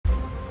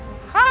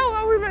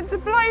meant to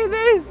play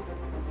this.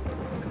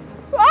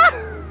 Ah!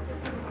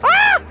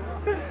 Ah!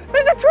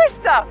 There's a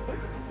twister.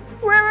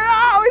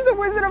 Oh, it's a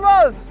Wizard of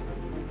Oz.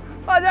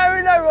 I don't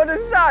even know what to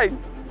say.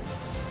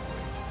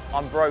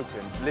 I'm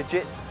broken,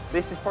 legit.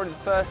 This is probably the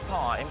first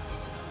time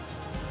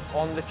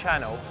on the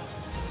channel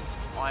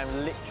I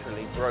am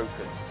literally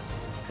broken.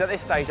 Because at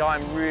this stage I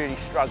am really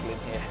struggling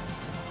here,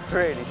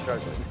 really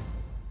struggling.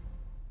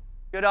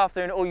 Good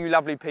afternoon all you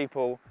lovely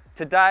people.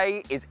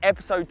 Today is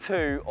episode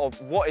 2 of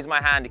What is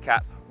My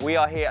Handicap. We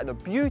are here at the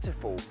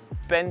beautiful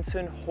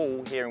Benton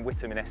Hall here in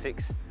Witham in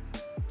Essex.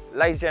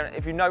 Ladies and gentlemen,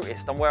 if you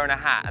noticed, I'm wearing a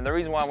hat, and the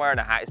reason why I'm wearing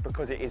a hat is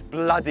because it is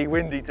bloody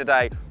windy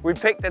today. We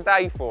picked a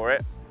day for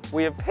it.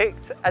 We have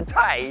picked a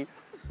day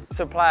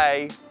to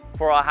play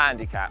for our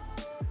handicap.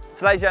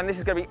 So ladies and gentlemen, this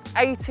is going to be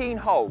 18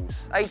 holes,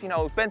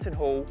 Benton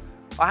Hall.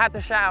 I have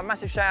to shout out,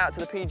 massive shout out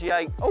to the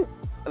PGA. Oh,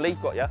 a leaf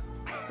got you.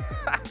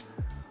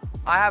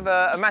 I have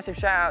a massive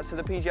shout out to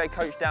the PGA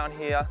coach down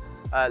here,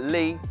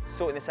 Lee,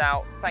 sorting this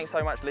out. Thanks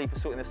so much, Lee, for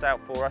sorting this out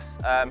for us.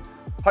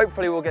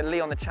 Hopefully we'll get Lee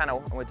on the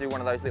channel and we'll do one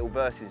of those little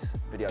versus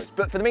videos.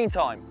 But for the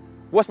meantime,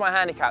 what's my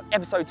handicap?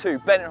 Episode 2,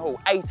 Benton Hall,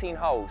 18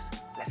 holes.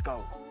 Let's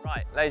go.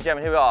 Right, ladies and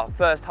gentlemen, here we are.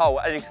 First hole,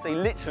 as you can see,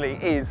 literally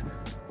is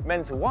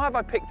mental. Why have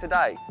I picked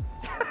today?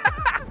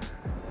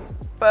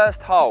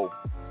 First hole,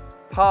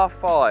 par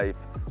 5,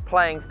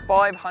 playing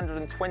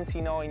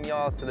 529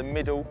 yards to the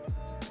middle.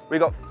 We've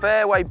got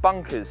fairway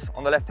bunkers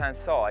on the left-hand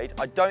side.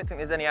 I don't think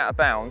there's any out of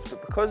bounds,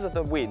 but because of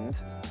the wind,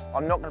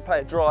 I'm not going to play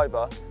a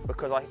driver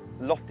because I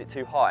loft it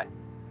too high.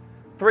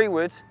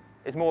 3-wood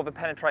is more of a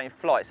penetrating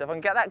flight, so if I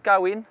can get that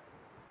going,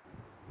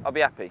 I'll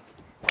be happy.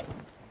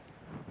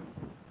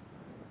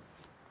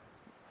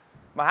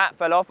 My hat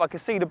fell off, I could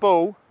see the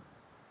ball.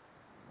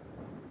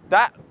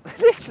 That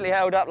literally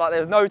held up like there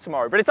was no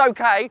tomorrow, but it's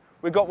okay.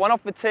 We've got one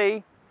off the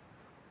tee.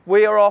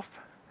 We are off.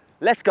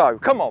 Let's go,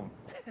 come on.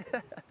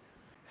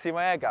 See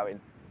my hair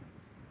going?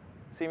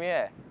 See my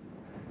hair?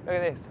 Look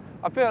at this.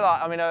 I feel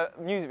like I'm in a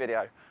music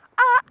video.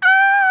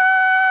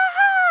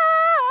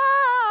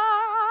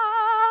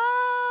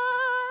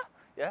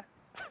 Yeah?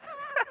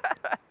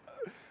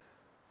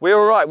 We're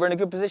all right, we're in a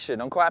good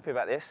position. I'm quite happy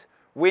about this.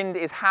 Wind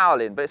is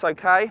howling, but it's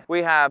okay.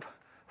 We have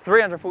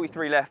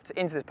 343 left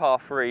into this par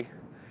 3.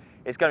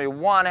 It's going to be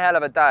one hell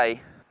of a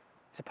day.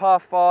 It's a par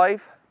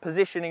 5.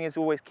 Positioning is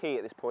always key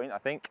at this point, I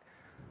think.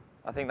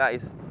 I think that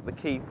is the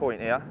key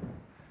point here.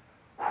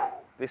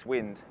 This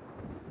wind.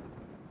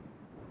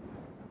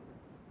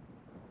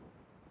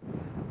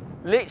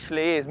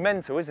 Literally is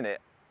mental, isn't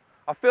it?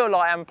 I feel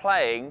like I'm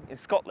playing in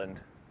Scotland.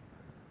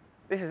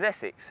 This is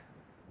Essex.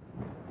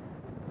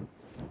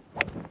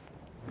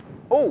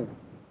 Oh,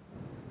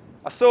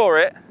 I saw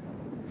it.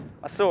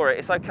 I saw it.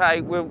 It's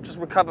okay. We'll just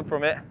recover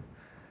from it.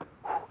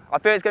 I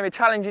feel it's going to be a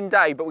challenging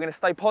day, but we're going to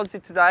stay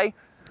positive today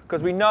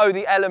because we know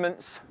the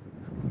elements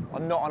are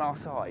not on our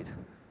side.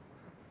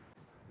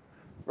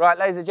 Right,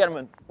 ladies and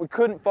gentlemen, we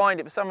couldn't find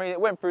it for some reason.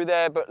 It went through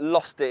there, but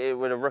lost it. It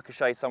would have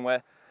ricocheted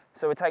somewhere.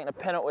 So we're taking a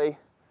penalty, and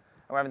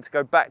we're having to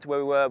go back to where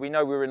we were. We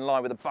know we were in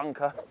line with a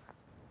bunker.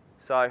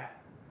 So,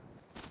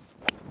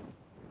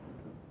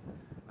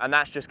 and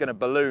that's just going to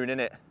balloon, isn't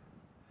it?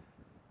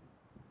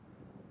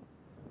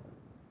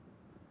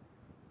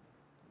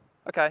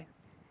 Okay,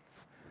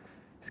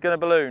 it's going to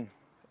balloon.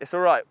 It's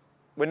all right.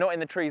 We're not in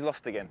the trees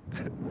lost again.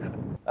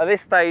 At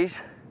this stage,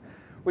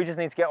 we just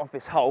need to get off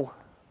this hole,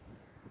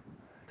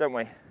 don't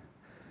we?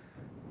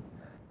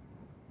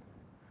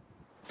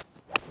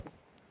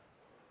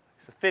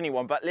 It's a thinny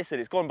one, but listen,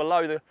 it's gone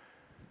below the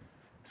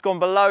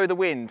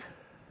wind.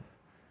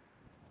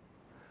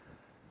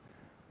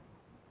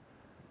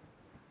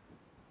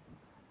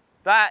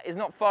 That is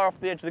not far off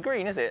the edge of the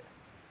green, is it?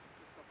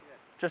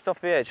 Just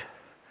off the edge.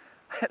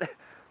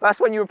 That's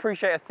when you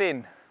appreciate a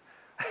thin.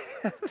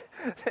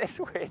 This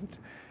wind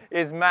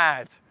is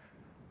mad.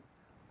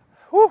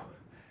 Whew.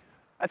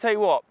 I tell you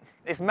what,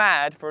 it's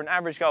mad for an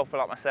average golfer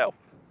like myself,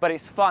 but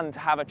it's fun to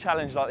have a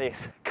challenge like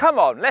this. Come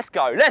on, let's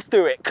go, let's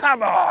do it,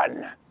 come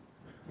on!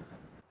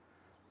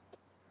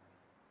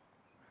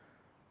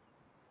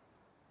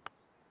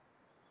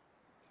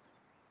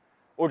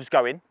 Or just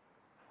go in.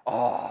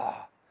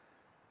 Oh.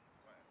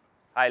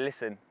 Hey,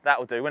 listen,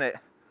 that'll do, won't it?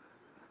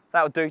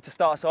 That'll do to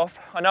start us off.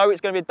 I know it's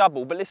going to be a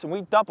double, but listen,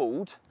 we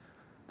doubled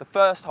the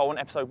first hole in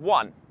episode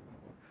 1.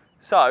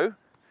 So,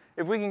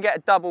 if we can get a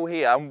double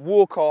here and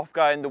walk off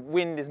going, the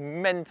wind is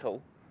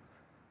mental,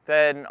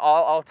 then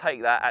I'll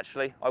take that,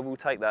 actually. I will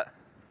take that.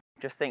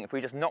 Just think, if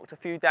we just knocked a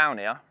few down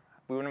here,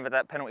 we wouldn't have had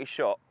that penalty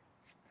shot.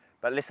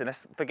 But listen,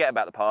 let's forget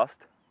about the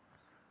past.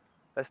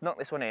 Let's knock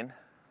this one in.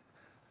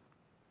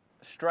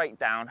 Straight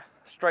down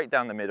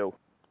the middle.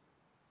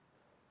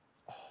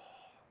 Oh,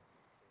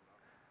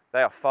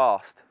 they are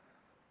fast.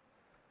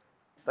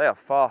 They are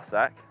fast,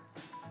 Zach.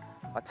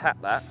 I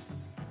tapped that.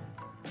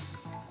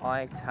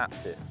 I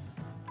tapped it.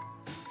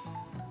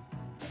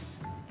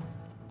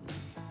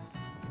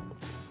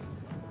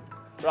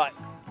 Right.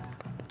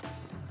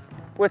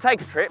 We'll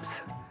take a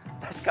trips.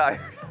 Let's go.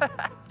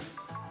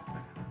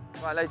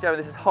 Right, ladies and gentlemen,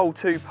 this is hole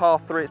 2, par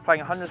 3. It's playing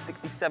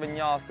 167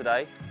 yards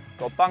today.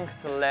 Got a bunker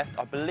to the left.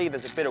 I believe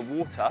there's a bit of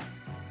water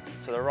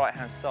to the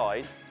right-hand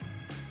side.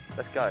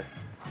 Let's go.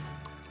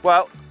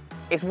 Well,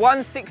 it's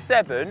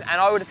 167, and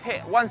I would have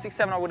hit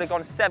 167, I would have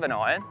gone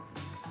 7-iron.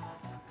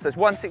 So it's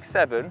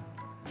 167,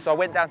 so I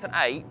went down to an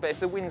 8, but if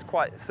the wind's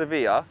quite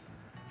severe,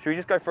 should we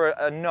just go for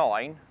a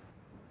 9?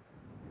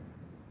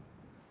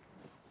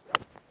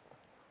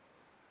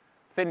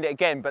 Finned it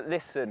again, but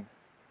listen.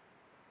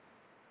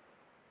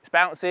 It's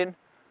bouncing.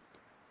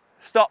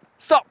 Stop,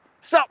 stop,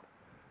 stop!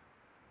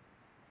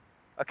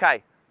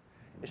 Okay,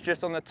 it's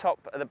just on the top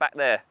at the back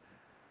there.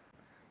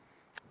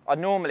 I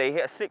normally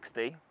hit a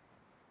 60,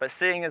 but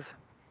seeing as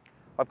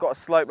I've got a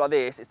slope like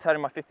this, it's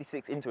turning my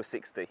 56 into a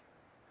 60.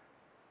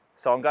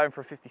 So I'm going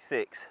for a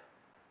 56.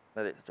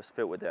 Let it just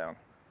filter down.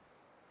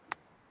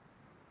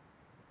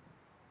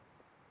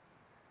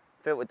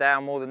 Filter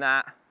down more than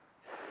that.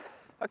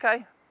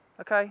 Okay,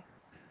 okay.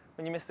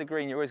 When you miss the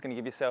green, you're always going to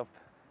give yourself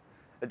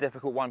a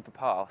difficult one for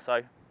par.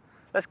 So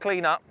let's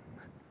clean up,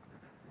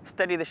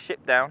 steady the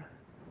ship down.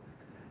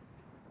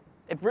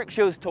 If Rick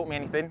Shields taught me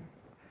anything,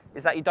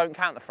 is that you don't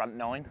count the front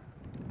 9.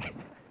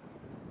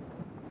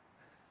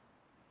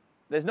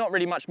 There's not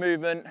really much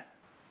movement,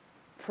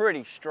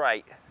 pretty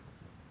straight.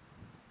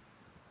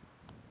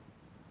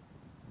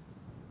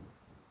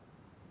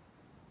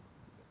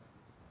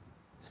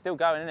 Still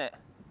going, isn't it?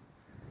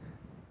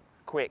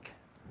 Quick.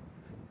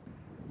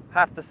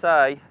 Have to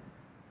say,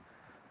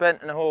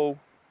 Benton Hall,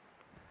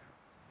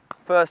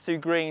 first 2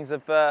 greens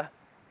have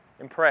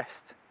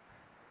impressed.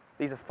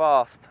 These are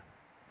fast.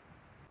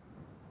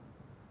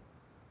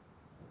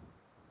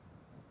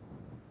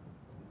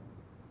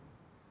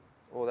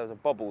 Oh, there's a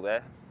bobble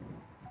there.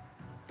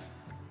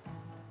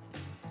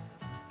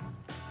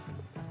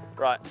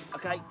 Right,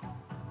 okay.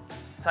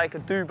 Take a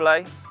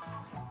double.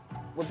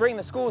 We'll bring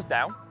the scores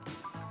down.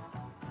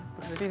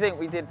 Because if you think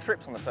we did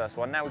trips on the first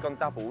one, now we've gone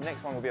double,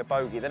 next one will be a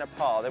bogey, then a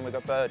par, then we've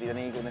got birdie, then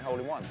eagle, and then hole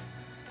in one.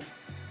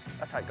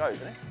 That's how it goes,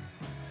 isn't it?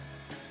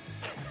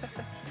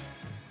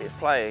 It's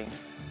playing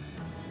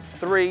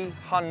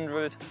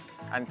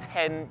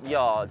 310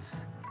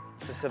 yards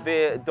to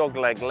severe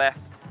dogleg left.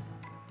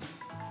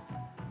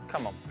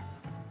 Come on.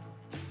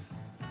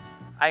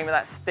 Aim at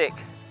that stick.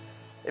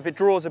 If it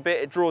draws a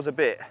bit, it draws a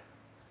bit.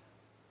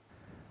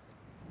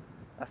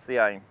 That's the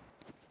aim.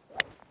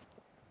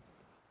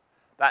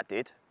 That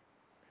did.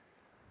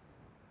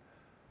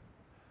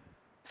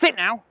 Sit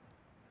now.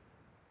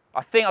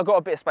 I think I've got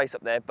a bit of space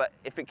up there, but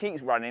if it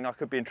keeps running, I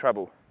could be in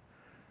trouble.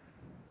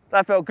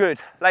 That felt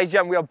good. Ladies and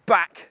gentlemen, we are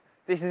back.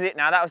 This is it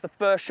now. That was the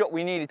first shot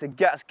we needed to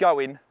get us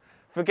going.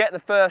 Forget the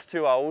first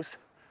 2 holes.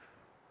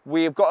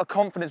 We've got a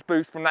confidence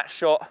boost from that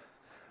shot.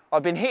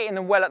 I've been hitting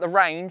them well at the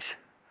range.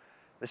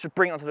 Let's just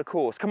bring it onto the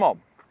course. Come on.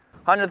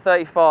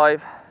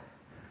 135.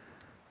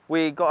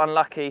 We got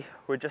unlucky.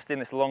 We're just in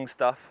this long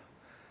stuff.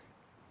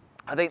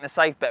 I think the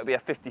safe bet would be a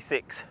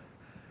 56.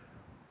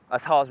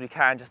 As hard as we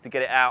can just to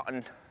get it out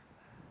and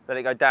let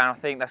it go down. I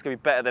think that's going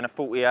to be better than a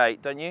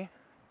 48, don't you?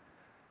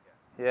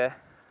 Yeah.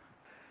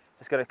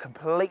 It's going to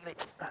completely...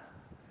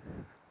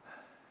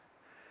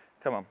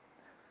 Come on.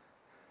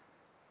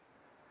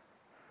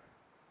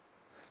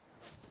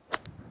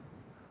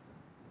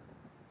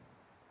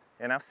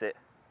 Yeah, now sit.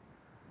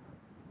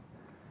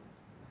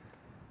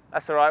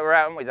 That's all right, we're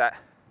out, haven't we, Zach?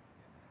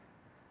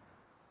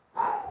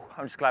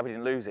 I'm just glad we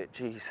didn't lose it,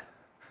 jeez.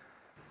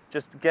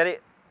 Just get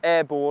it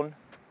airborne,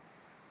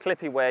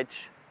 clippy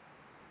wedge.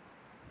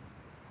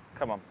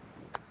 Come on.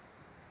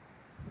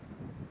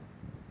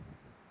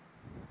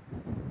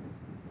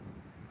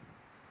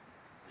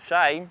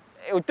 Shame.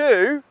 It'll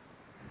do.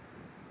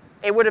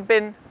 It would have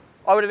been,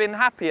 I would have been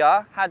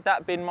happier had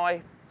that been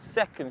my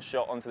second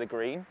shot onto the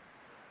green.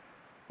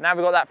 Now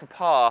we've got that for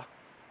par.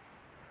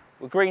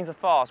 The greens are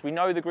fast. We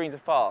know the greens are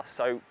fast,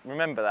 so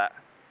remember that.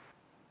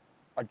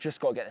 I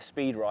just got to get the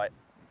speed right.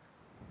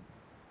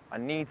 I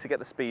need to get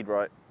the speed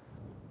right.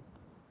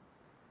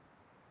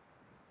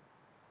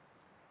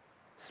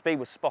 Speed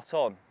was spot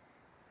on.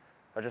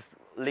 I just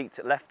leaked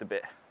it left a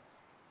bit.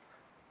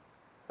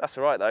 That's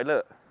all right though,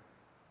 look.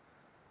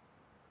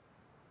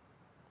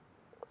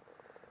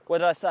 What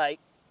did I say?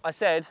 I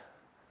said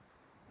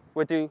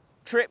we'll do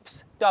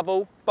trips,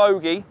 double,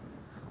 bogey.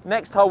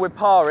 Next hole we'll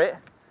par it.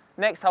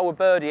 Next hole we'll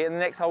birdie it, and the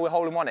next hole we'll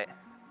hole in one it.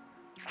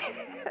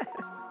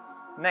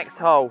 Next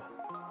hole.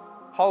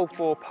 Hole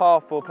 4, par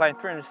 4, playing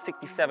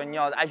 367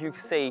 yards. As you can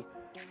see,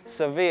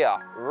 severe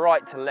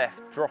right to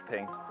left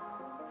dropping.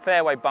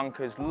 Fairway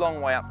bunkers,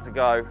 long way up to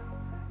go.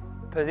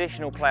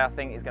 Positional play, I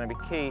think, is going to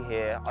be key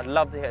here. I'd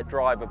love to hit a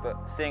driver,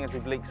 but seeing as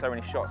we've leaked so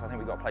many shots, I think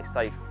we've got to play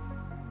safe.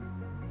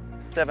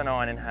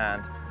 7-iron in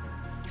hand.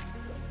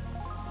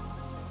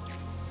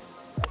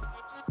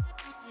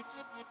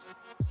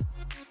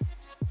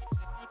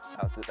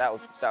 That'll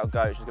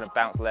go. It's just going to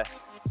bounce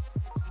left.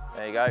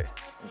 There you go.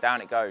 And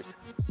down it goes.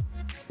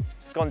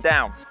 It's gone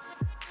down.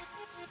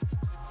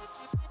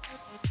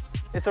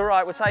 It's all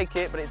right, we'll take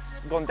it, but it's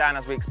gone down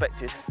as we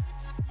expected.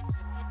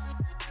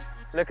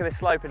 Look at this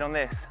sloping on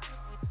this.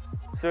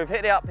 So we've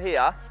hit it up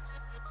here,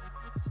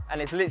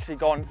 and it's literally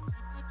gone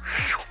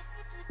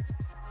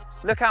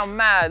Look how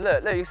mad,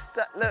 look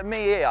at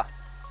me here.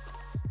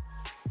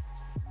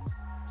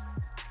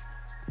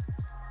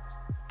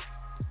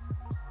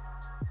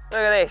 Look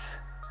at this.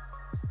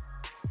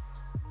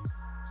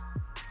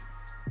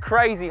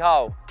 Crazy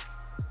hole.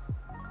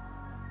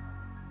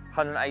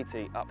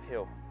 180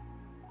 uphill.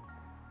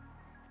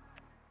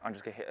 I'm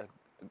just gonna hit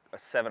a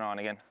 7-iron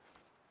again.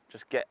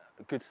 Just get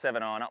a good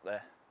 7-iron up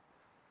there.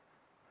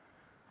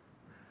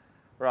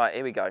 Right,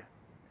 here we go.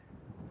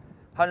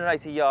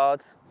 180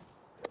 yards.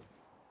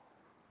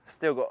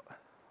 Still got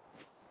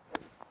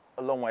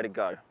a long way to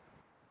go.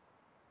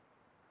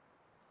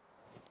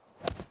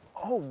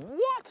 Oh,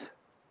 what?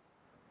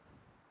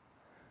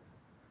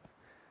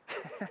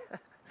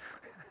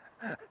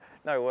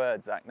 No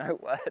words, Zach, no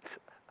words.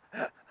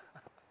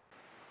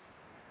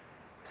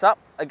 It's up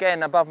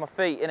again above my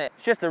feet, innit?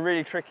 It's just a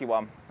really tricky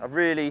one. That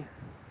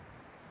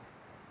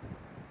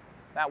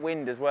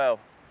wind as well.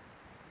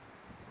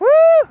 Woo!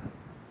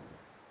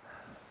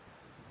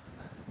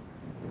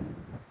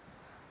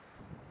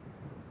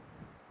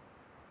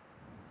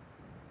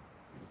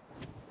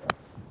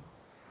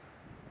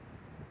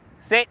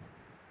 Sit.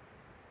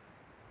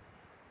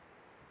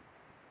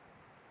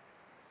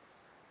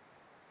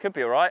 Could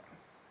be all right.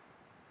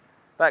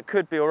 That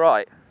could be all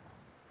right.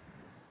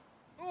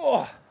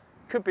 Oh,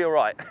 could be all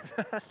right.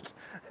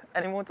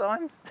 Any more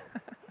times?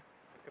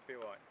 Could be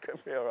all right.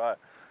 Could be all right.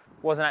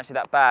 Wasn't actually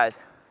that bad.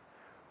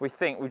 We've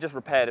just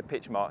repaired a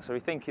pitch mark, so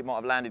we think it might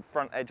have landed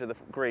front edge of the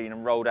green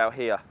and rolled out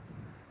here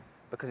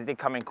because it did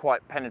come in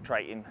quite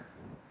penetrating.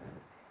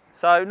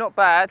 So not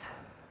bad.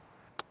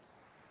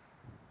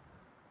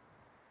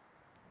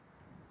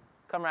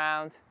 Come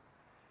round.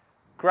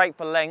 Great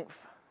for length.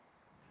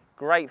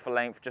 Great for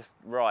length, just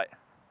right.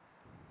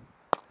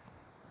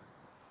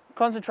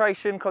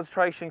 Concentration,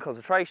 concentration,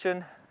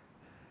 concentration.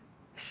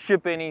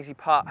 Should be an easy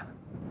putt.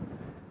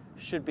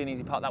 Should be an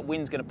easy putt. That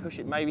wind's going to push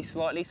it maybe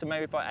slightly, so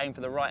maybe if I aim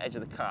for the right edge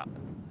of the cup,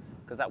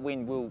 because that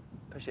wind will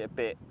push it a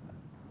bit,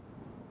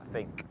 I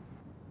think.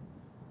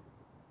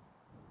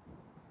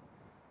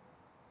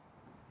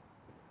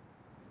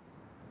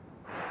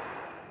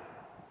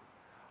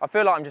 I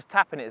feel like I'm just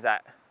tapping it,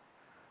 Zach.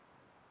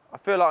 I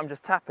feel like I'm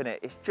just tapping it.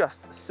 It's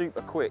just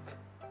super quick.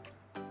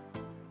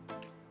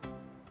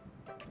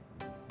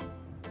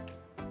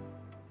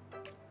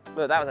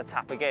 Look, that was a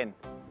tap again.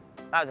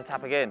 That was a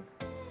tap again.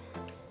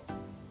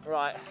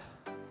 Right.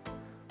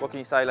 What can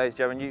you say, ladies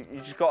and gentlemen?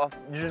 You just got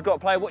to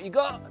play what you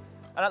got.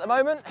 And at the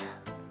moment,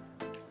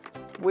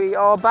 we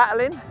are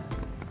battling.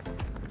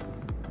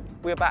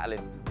 We are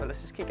battling. But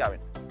let's just keep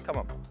going. Come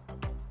on.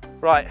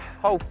 Right.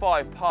 Hole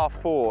 5, par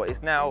 4.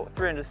 It's now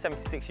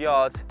 376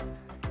 yards.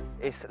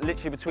 It's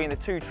literally between the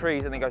two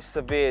trees and then goes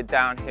severe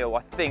downhill.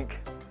 I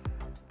think,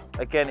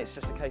 again, it's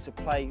just a case of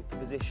play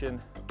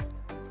position.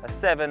 A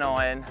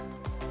 7-iron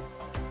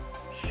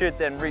should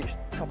then reach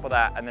the top of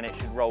that and then it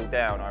should roll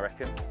down, I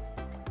reckon.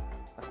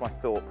 That's my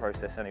thought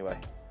process anyway.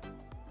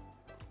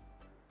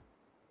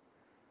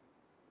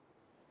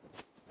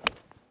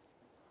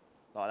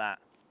 Like that.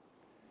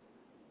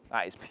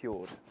 That is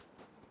pured.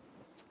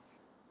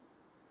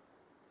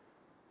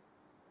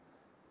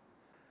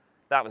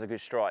 That was a good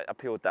strike. I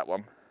pured that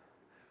one.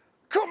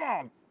 Come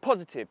on,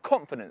 positive,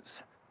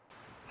 confidence.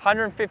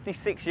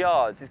 156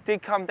 yards. This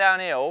did come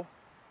downhill.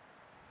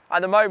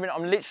 At the moment,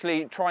 I'm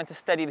literally trying to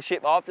steady the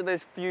ship. After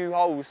those few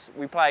holes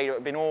we played that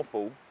have been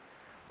awful,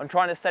 I'm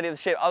trying to steady the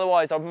ship.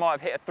 Otherwise, I might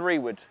have hit a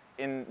 3-wood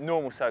in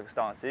normal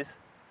circumstances.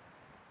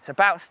 It's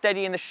about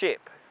steadying the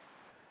ship.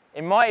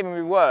 It might even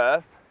be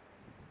worth,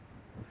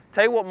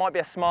 tell you what might be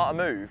a smarter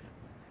move,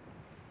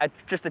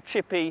 just a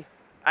chippy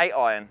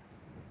 8-iron,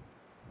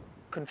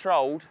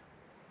 controlled,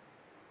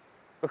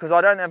 because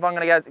I don't know if I'm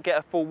going to get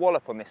a full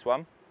wallop on this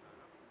one.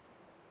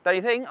 Don't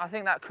you think? I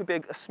think that could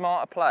be a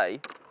smarter play,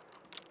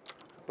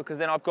 because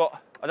then I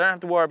don't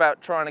have to worry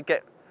about trying to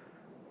get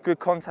good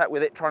contact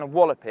with it, trying to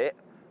wallop it.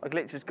 I can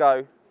literally just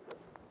go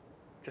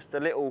just a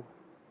little.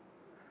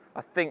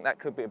 I think that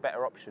could be a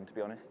better option, to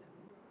be honest.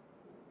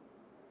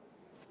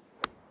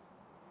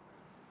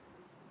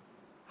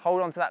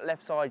 Hold on to that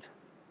left side.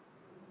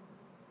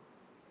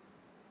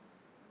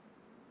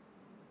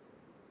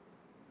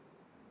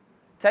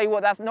 Tell you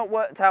what, that's not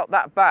worked out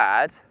that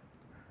bad.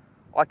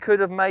 I could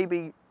have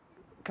maybe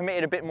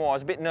committed a bit more. I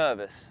was a bit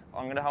nervous.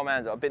 I'm going to hold my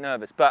hands up, a bit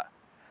nervous, but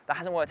that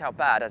hasn't worked out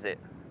bad, has it?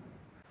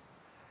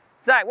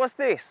 Zach, what's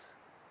this?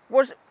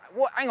 What,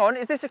 hang on,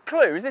 is this a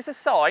clue? Is this a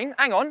sign?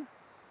 Hang on.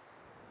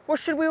 What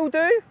should we all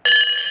do?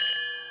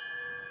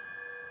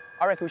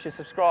 I reckon we should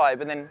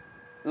subscribe and then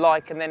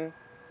like and then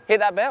hit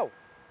that bell.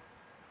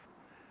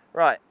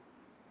 Right.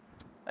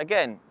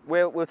 Again,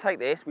 we'll take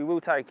this. We will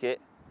take it.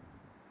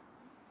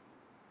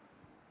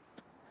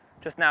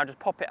 Just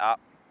pop it up.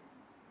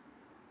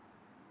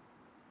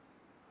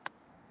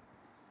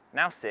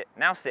 Now sit,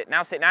 now sit,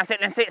 now sit, now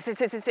sit, now sit, sit,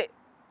 sit, sit, sit.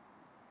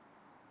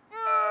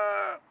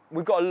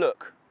 We've got to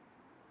look.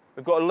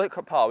 We've got to look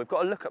at par. We've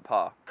got to look at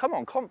par. Come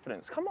on,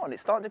 confidence. Come on,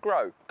 it's starting to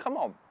grow. Come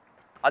on.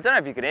 I don't know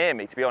if you can hear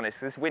me, to be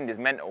honest. This wind is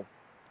mental.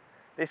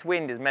 This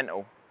wind is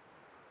mental.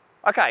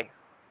 Okay.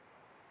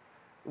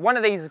 One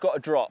of these has got to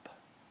drop.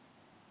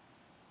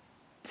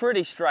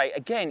 Pretty straight.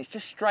 Again, it's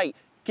just straight.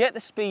 Get the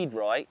speed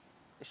right.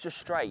 It's just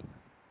straight.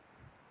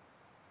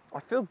 I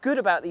feel good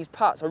about these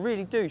putts. I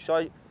really do.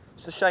 So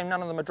it's a shame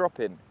none of them are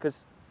dropping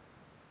because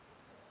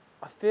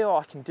I feel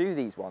I can do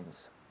these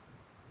ones.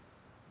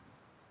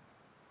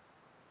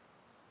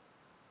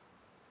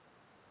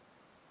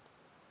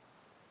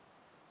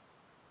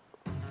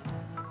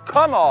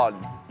 Come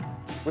on.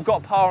 We've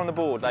got a par on the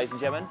board, ladies and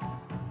gentlemen.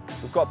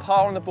 We've got a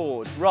par on the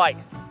board. Right,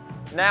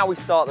 now we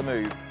start the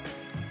move.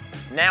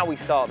 Now we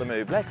start the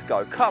move. Let's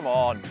go, come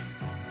on.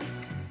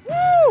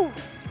 Woo!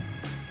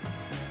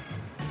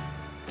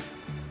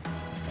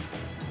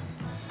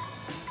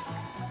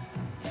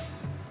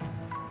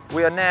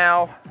 We are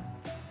now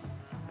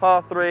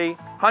par 3,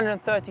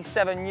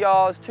 137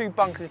 yards, 2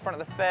 bunkers in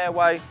front of the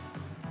fairway.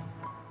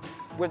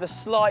 With a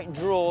slight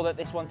draw that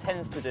this one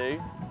tends to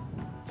do,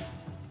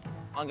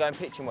 I'm going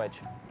pitching wedge.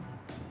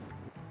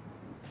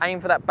 Aim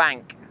for that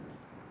bank,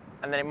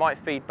 and then it might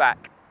feed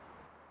back.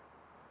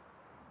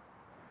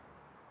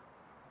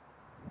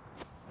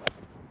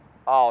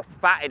 Oh,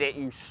 fatted it,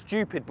 you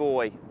stupid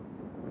boy.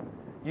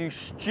 You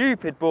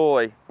stupid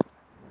boy.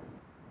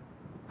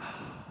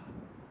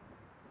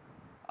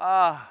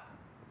 Ah.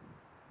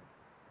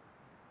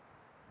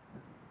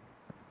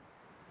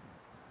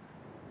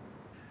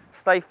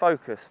 Stay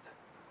focused.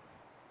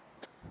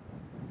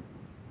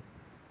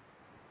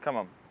 Come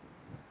on.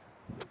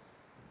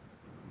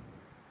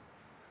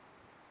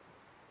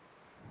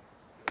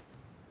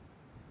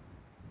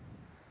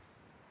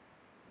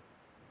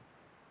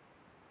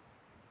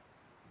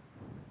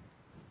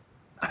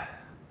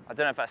 I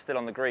don't know if that's still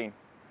on the green.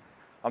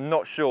 I'm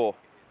not sure.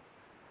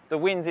 The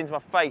wind's into my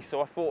face, so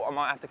I thought I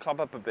might have to club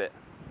up a bit.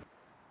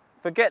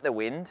 Forget the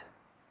wind.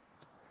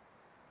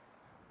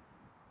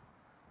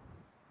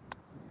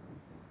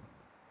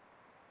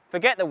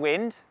 Forget the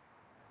wind.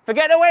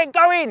 Forget the wind,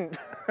 go in!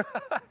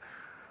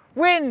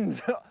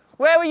 Wind!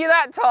 Where were you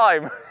that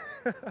time?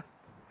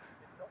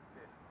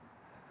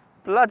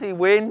 Bloody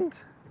wind.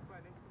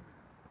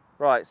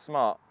 Right,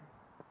 smart.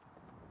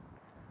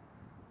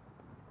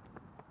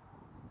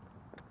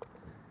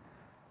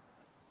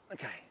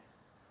 Okay.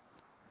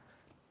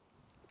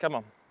 Come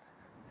on.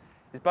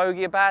 Is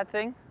bogey a bad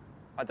thing?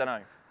 I don't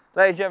know.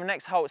 Ladies and gentlemen,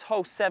 next hole, it's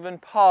hole 7,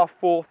 par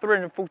 4,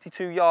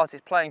 342 yards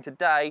it's playing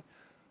today.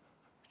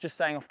 Just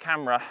saying off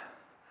camera,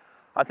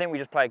 I think we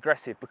just play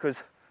aggressive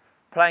because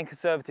playing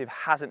conservative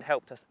hasn't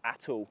helped us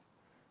at all.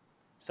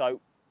 So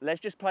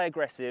let's just play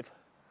aggressive.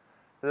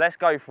 Let's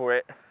go for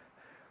it.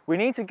 We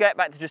need to get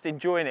back to just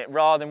enjoying it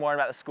rather than worrying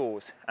about the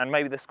scores, and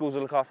maybe the scores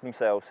will look after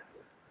themselves.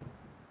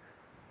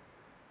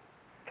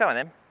 Come on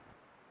then.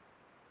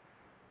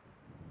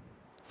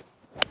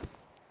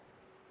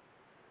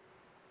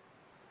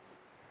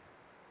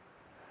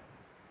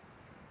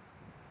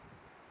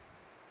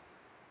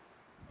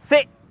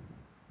 Sit.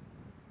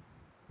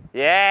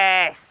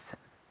 Yes.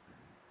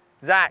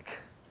 Zach.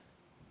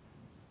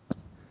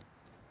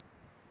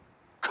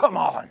 Come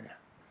on.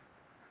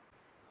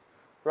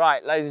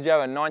 Right, ladies and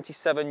gentlemen,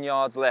 97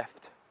 yards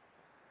left,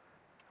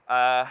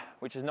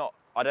 which is not,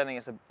 I don't think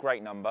it's a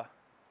great number.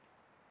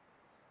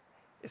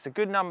 It's a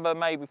good number,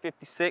 maybe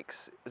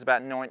 56, it's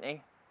about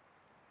 90.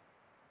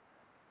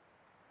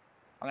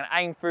 I'm going to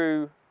aim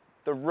through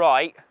the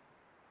right,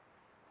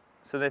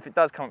 so that if it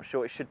does come up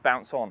short, it should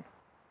bounce on.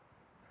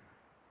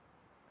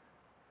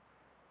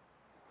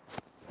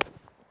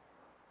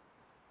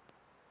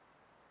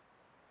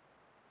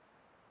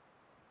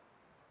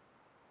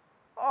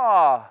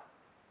 Ah.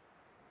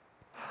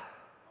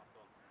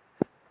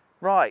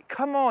 Right,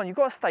 come on, you've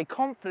got to stay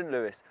confident,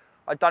 Lewis.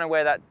 I don't know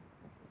where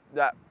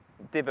that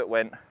divot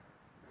went.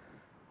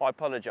 I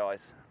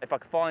apologise. If I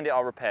can find it,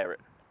 I'll repair it.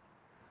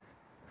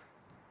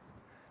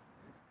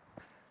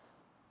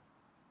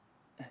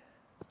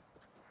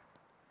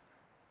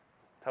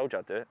 Told you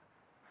I'd do it.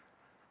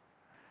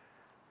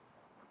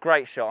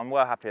 Great shot, I'm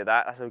well happy with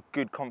that. That's a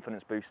good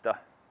confidence booster.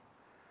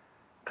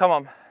 Come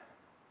on.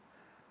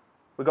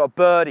 We've got a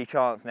birdie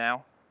chance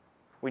now.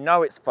 We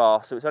know it's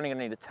fast, so it's only going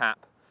to need a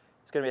tap.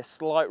 It's going to be a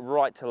slight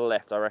right to the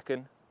left, I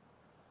reckon.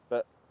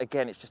 But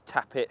again, it's just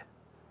tap it.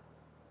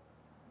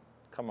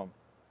 Come on.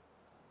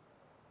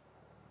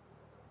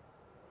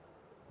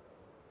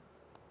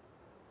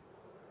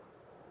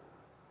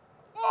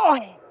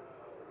 Oh!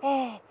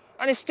 Oh!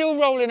 And it's still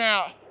rolling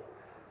out.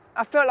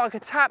 I felt like I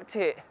tapped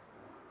it.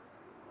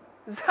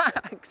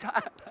 Zach!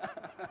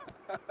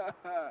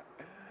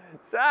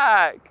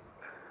 Zach!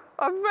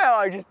 I felt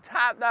I just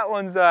tapped that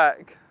one,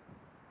 Zach.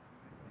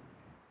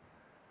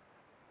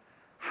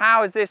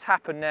 How has this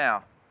happened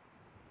now?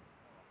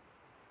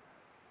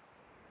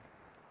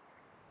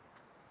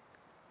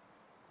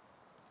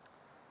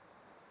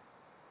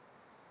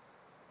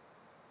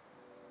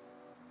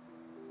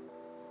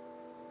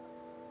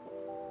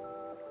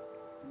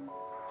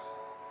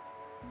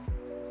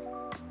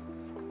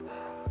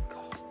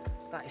 God,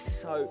 that is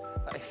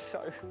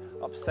so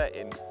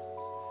upsetting.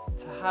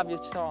 To have your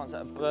chance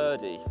at a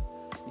birdie,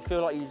 you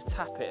feel like you just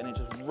tap it and it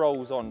just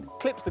rolls on.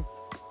 Clips the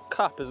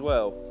cup as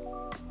well.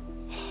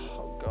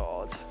 Oh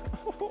God.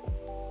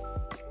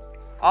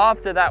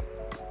 After that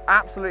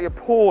absolutely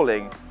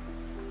appalling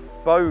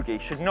bogey,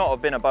 should not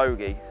have been a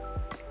bogey.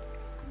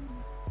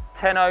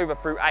 10 over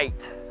through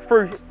 8,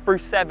 through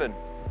 7.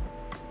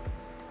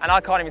 And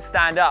I can't even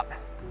stand up.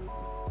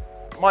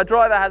 My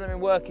driver hasn't been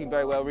working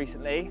very well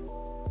recently.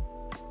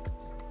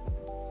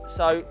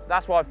 So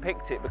that's why I've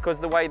picked it, because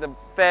of the way the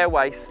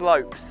fairway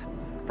slopes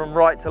from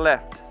right to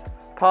left.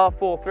 Par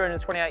 4,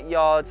 328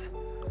 yards,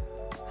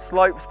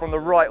 slopes from the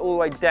right all the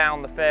way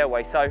down the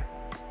fairway. So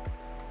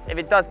if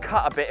it does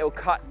cut a bit, it'll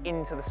cut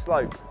into the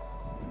slope.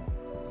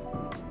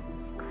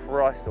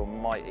 Christ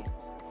almighty.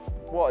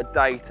 What a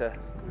day to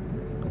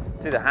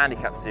do the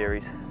handicap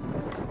series.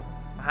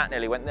 My hat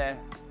nearly went there.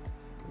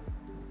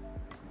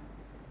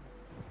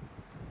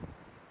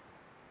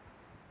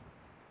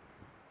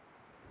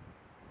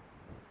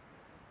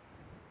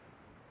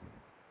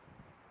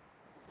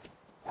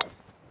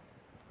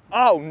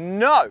 Oh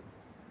no!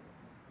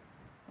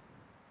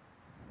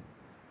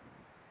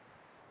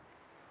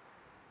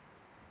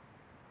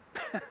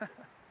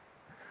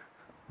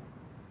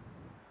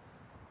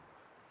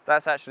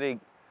 That's actually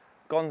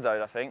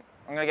gonzoed, I think.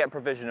 I'm gonna get a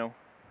provisional.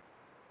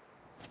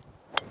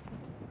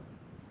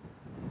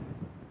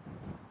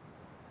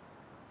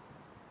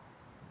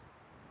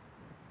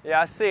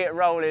 Yeah, I see it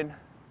rolling.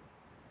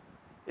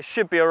 It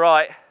should be all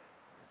right.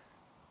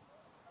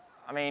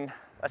 I mean,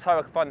 let's hope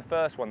I can find the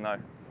first one though.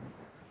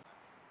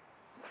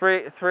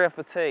 Three off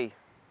the tee.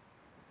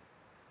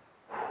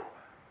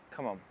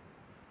 Come on.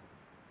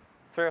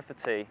 3 off the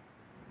tee.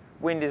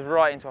 Wind is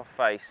right into our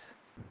face.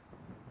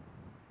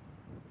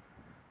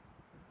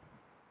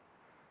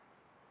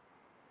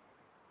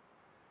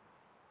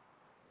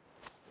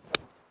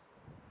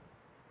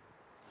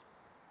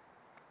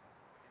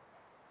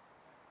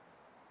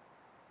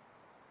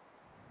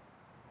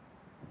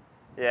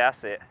 Yeah,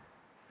 that's it.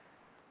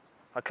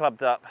 I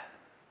clubbed up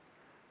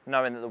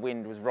knowing that the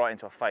wind was right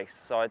into our face,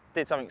 so I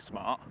did something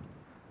smart.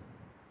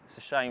 It's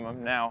a shame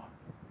I'm now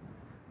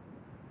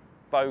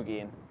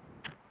bogeying.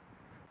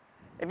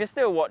 If you're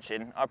still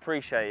watching, I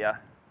appreciate you.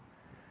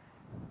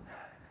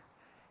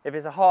 If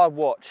it's a hard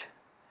watch,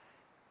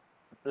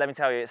 let me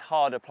tell you, it's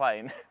harder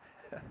playing.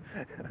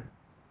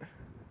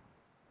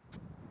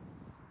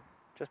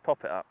 Just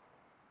pop it up.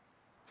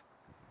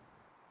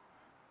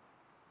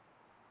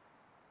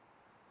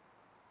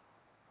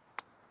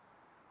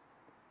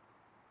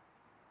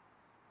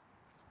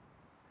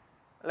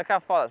 Look how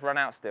far that's run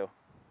out still.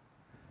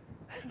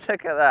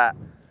 Look at that.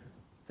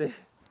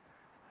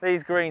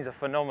 These greens are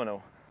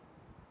phenomenal.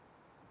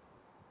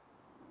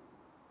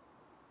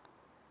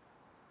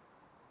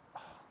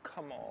 Oh,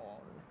 come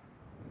on.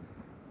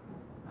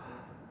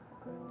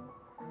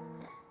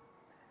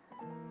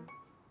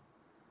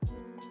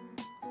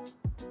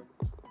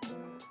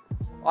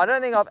 I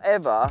don't think I've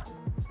ever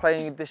played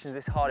in conditions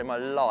this hard in my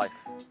life.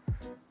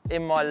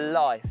 In my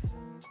life.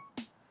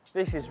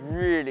 This is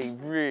really,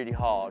 really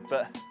hard,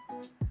 but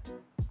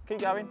keep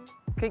going,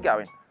 keep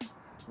going.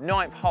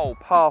 9th hole,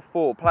 par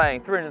 4,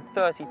 playing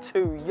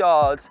 332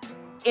 yards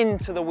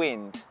into the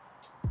wind.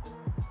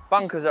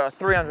 Bunkers are at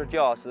 300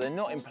 yards, so they're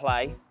not in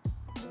play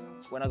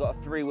when I've got a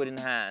 3-wood in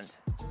hand.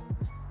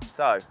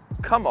 So,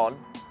 come on.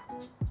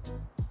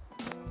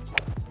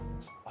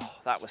 Oh,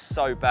 that was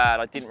so bad.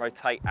 I didn't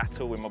rotate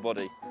at all in my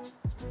body.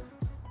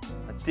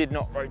 I did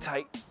not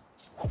rotate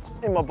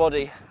in my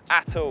body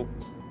at all.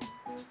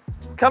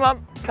 Come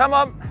on, come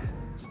on.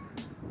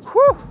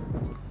 Whew.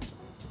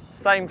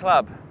 Same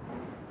club.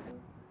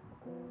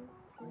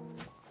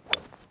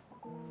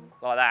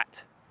 Like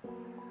that.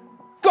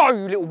 Go,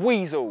 you little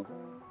weasel.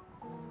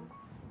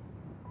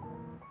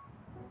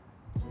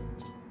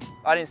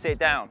 I didn't see it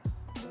down.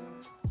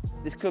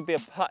 This could be a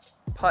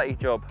putty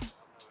job.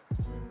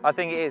 I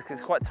think it is, because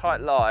it's quite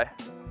tight lie.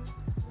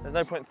 There's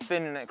no point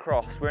thinning it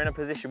across. We're in a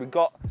position,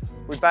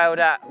 we bailed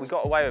out, we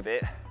got away with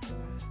it.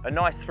 A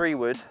nice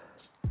 3-wood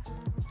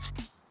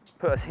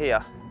put us here.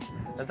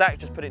 And Zach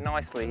just put it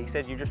nicely. He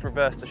said you just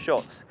reversed the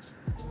shots.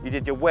 You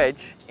did your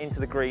wedge into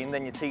the green,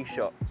 then your tee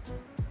shot.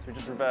 So we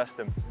just reversed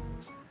them.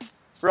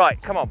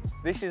 Right, come on.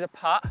 This is a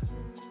putt.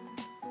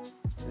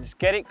 Just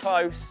get it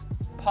close,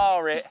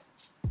 par it.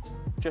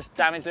 Just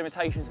damage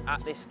limitations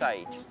at this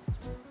stage.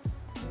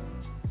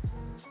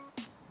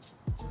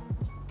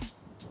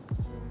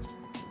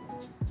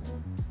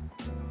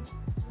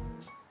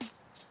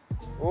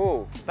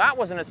 Oh, that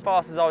wasn't as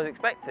fast as I was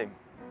expecting.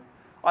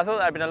 I thought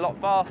that had been a lot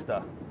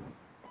faster.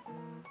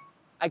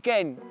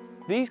 Again,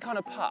 these kind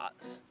of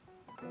putts,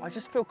 I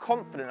just feel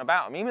confident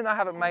about them, even though I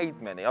haven't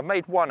made many. I've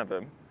made one of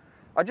them.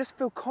 I just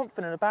feel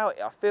confident about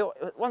it. I feel,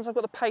 once I've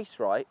got the pace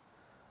right,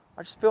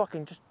 I just feel I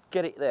can just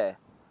get it there.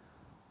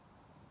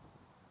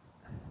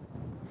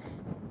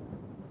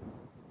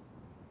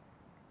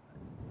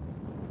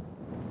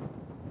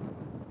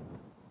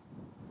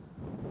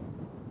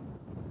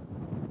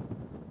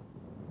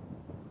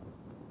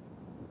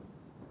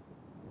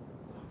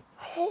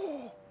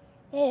 Oh,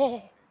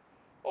 oh,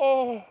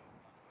 oh,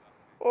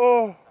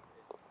 oh,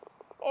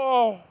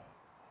 oh,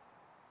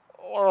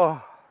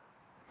 oh,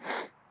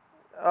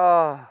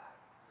 oh.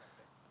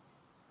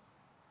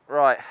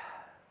 Right.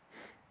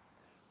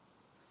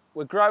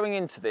 we're growing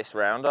into this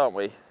round, aren't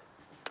we?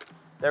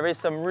 There is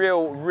some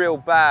real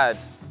bad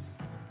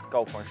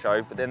golf on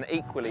show, but then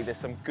equally there's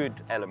some good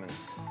elements.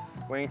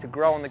 We need to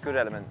grow on the good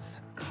elements.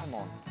 Come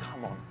on,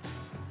 come on.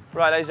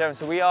 Right, ladies and gentlemen,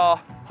 so we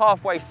are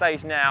halfway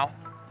stage now,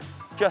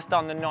 just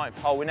done the 9th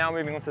hole. We're now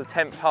moving on to the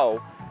 10th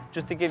hole.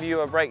 Just to give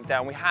you a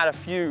breakdown, we had a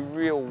few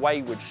real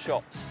wayward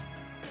shots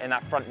in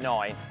that front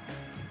 9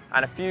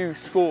 and a few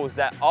scores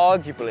that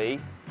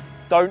arguably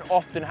don't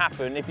often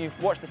happen. If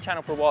you've watched the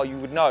channel for a while, you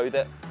would know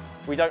that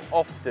we don't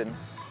often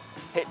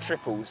hit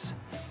triples.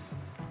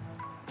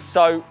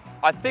 So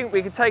I think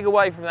we can take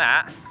away from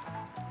that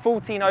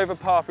 14 over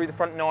par through the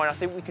front 9. I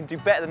think we can do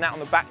better than that on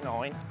the back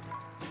 9.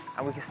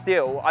 And we can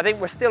still, I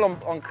think we're still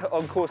on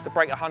course to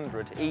break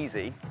 100,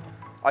 easy.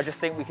 I just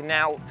think we can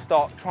now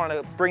start trying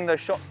to bring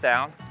those shots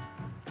down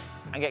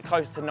and get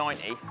closer to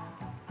 90.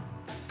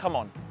 Come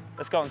on,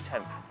 let's go on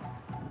 10th.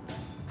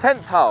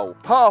 10th hole,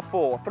 par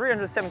 4,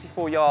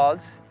 374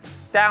 yards,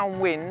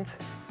 downwind.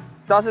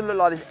 Doesn't look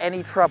like there's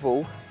any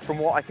trouble from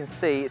what I can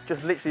see. It's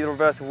just literally the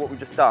reverse of what we've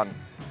just done.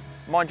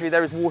 Mind you,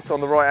 there is water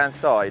on the right-hand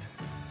side.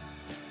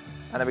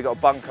 And then we've got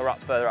a bunker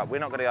up further up. We're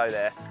not gonna go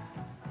there.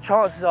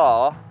 Chances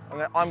are,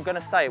 I'm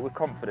gonna say it with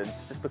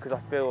confidence, just because I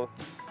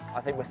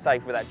think we're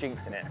safe with that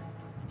jinx in it.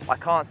 I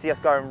can't see us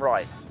going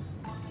right.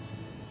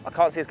 I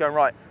can't see us going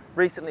right.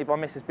 Recently, my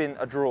miss has been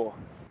a draw.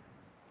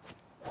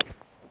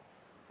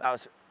 That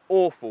was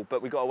awful,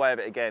 but we got away with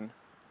it again.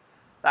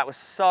 That was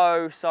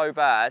so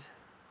bad.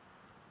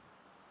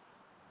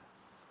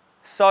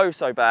 So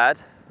bad.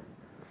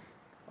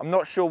 I'm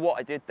not sure what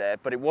I did there,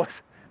 but it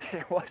was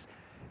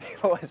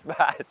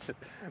bad.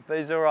 But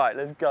it's all right,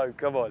 let's go,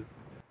 come on.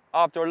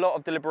 After a lot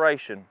of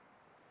deliberation,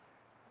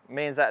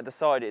 me and Zach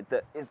decided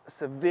that it's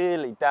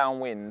severely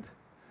downwind.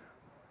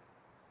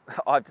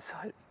 I've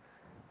decided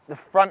the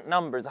front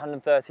number is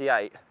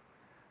 138,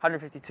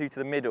 152 to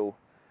the middle.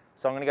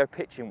 So I'm gonna go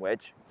pitching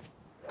wedge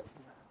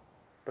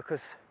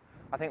because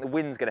I think the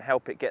wind's gonna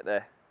help it get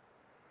there.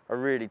 I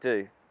really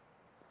do.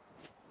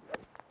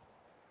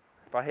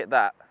 If I hit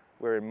that,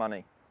 we're in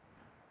money.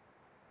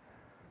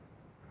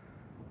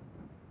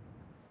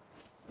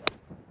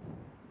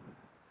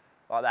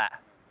 Like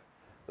that,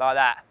 like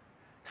that.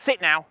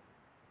 Sit now.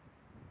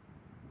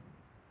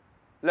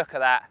 Look at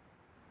that.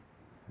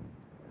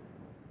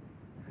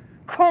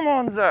 Come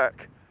on,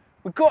 Zerk.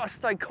 We've got to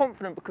stay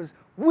confident because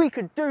we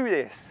could do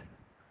this.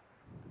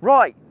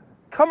 Right,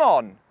 come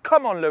on,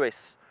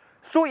 Lewis.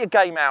 Sort your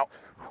game out.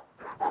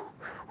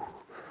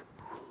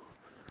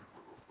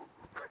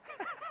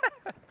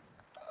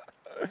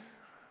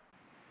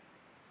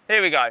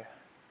 Here we go.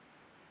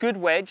 Good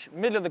wedge,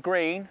 middle of the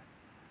green.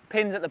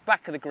 Pins at the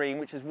back of the green,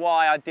 which is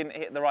why I didn't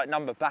hit the right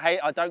number. But hey,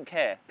 I don't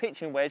care.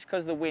 Pitching wedge,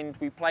 because of the wind,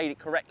 we played it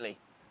correctly.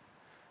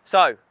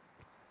 So,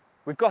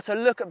 we've got to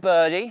look at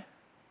birdie.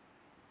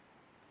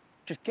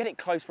 Just get it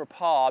close for a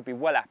par, I'd be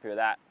well happy with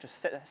that. Just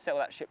settle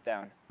that ship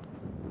down.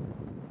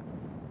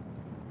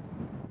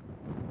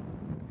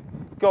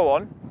 Go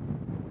on.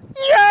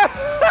 Yeah!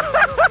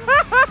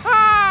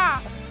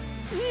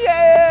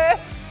 Yeah!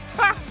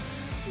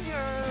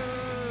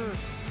 Yeah!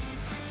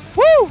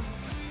 Woo!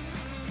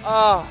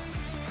 Ah.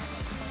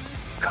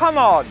 Come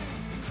on,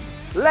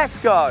 let's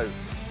go.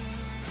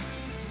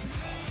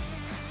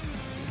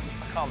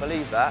 I can't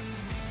believe that.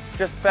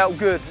 Just felt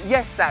good.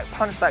 Yes, Zach,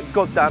 punch that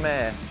goddamn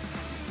air.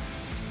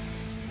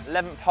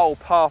 11th hole,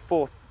 par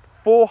 4,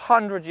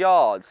 400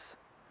 yards.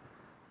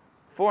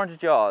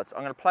 400 yards.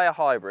 I'm going to play a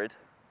hybrid.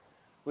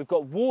 We've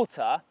got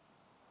water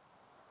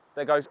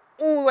that goes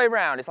all the way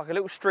around. It's like a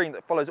little stream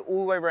that follows all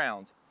the way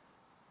around.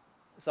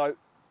 So,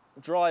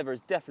 driver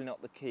is definitely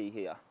not the key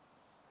here.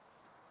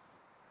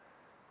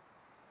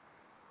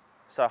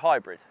 So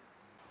hybrid.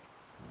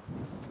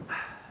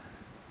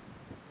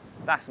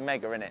 That's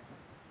mega, innit?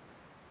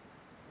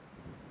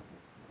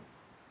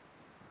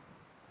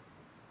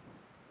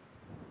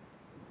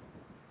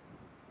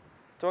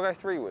 Do I go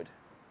 3-wood?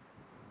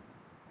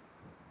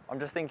 I'm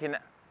just thinking,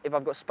 if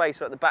I've got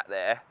space at the back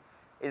there,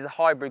 is the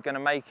hybrid going to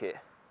make it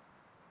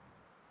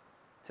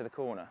to the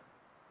corner?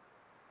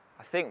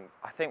 I think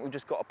we've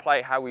just got to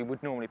play how we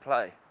would normally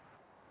play.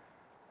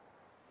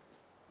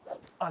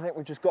 I think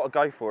we've just got to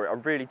go for it, I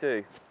really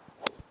do.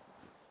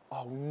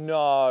 Oh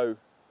no.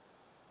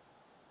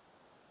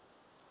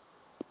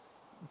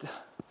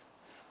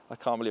 I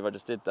can't believe I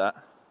just did that.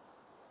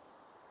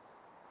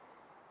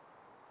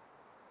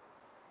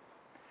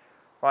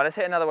 Right, let's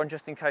hit another one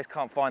just in case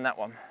can't find that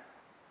one.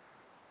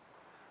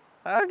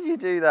 How do you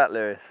do that,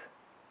 Lewis?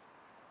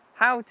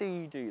 How do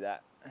you do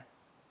that?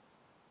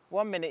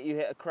 1 minute you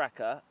hit a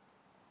cracker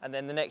and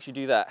then the next you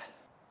do that.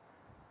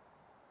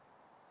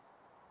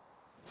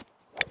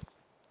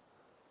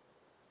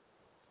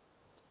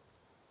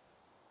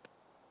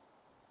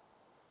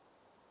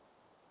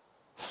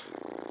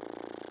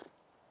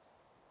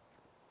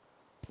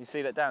 You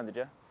see that down, did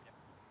you?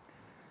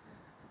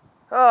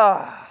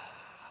 Ah.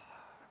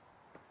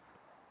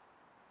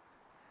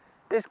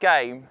 This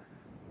game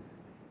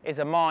is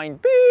a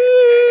mind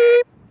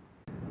beep.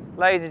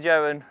 Ladies and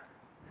gentlemen,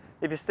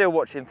 if you're still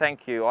watching,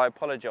 thank you. I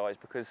apologise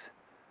because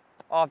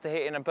after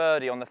hitting a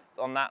birdie on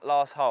that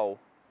last hole,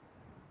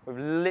 we've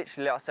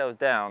literally let ourselves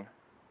down.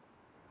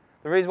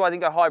 The reason why I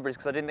didn't go hybrid is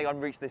because I didn't think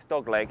I'd reach this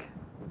dog leg.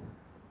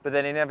 But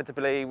then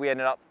inevitably we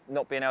ended up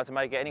not being able to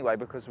make it anyway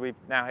because we've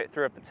now hit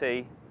 3 off the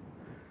tee.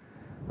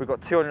 We've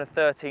got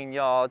 213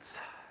 yards.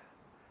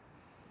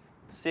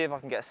 Let's see if I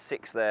can get a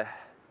 6 there.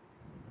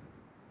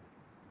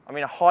 I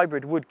mean, a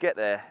hybrid would get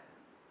there.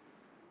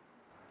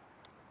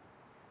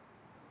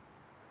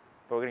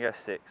 But we're gonna go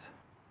 6.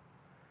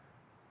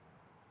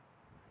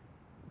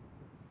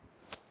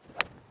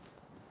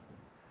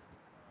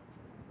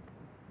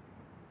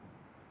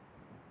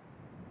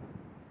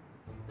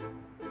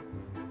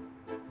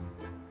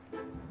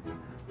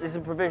 This is a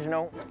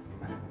provisional,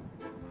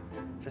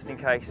 just in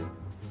case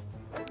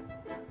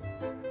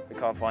we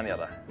can't find the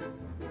other.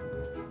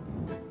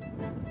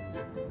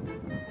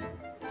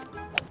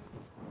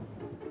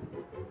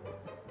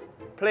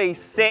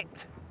 Please sit.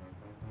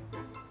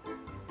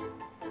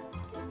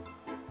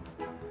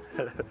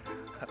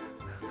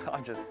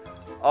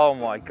 Oh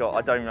my God,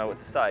 I don't even know what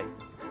to say.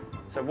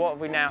 So what have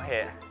we now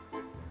hit?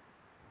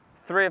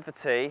 3 of the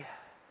tee.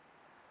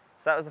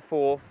 So that was the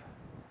 4th.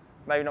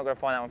 Maybe not gonna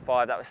find that one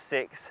 5, that was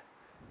 6.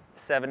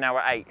 7, now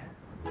we're 8.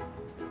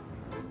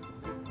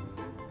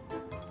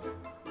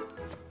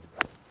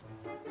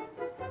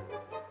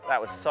 That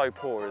was so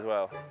poor as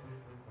well.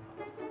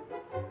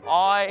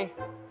 I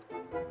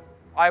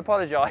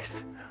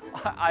apologise.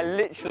 I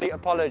literally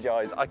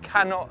apologise. I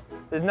cannot,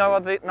 there's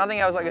nothing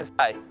else I can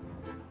say.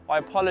 I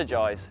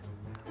apologise.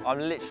 I'm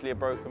literally a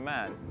broken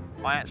man.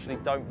 I actually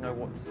don't know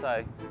what to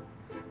say.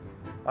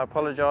 I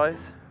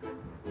apologise.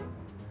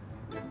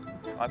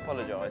 I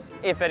apologise.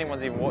 If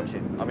anyone's even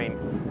watching, I mean,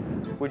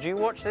 would you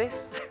watch this?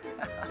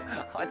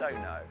 I don't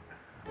know.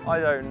 I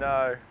don't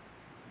know.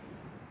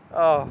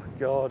 Oh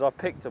God, I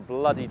picked a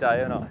bloody day,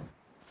 haven't I?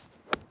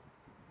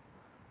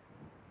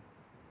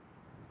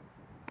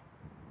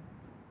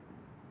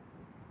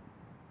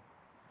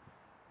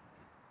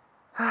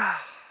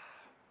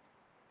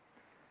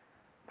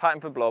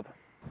 Putting for blob.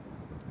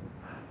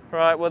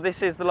 Right, well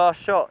this is the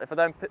last shot. If I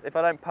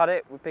don't putt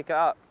it, we pick it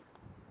up.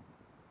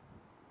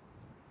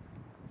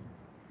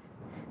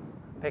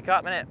 Pick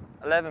up, innit?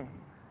 11.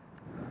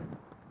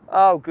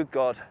 Oh, good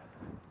God.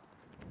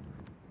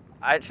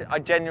 I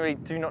genuinely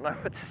do not know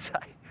what to say.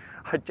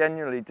 I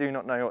genuinely do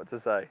not know what to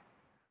say.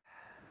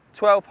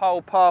 12th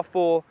hole, par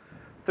 4,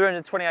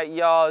 328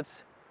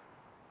 yards,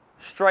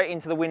 straight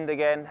into the wind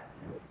again.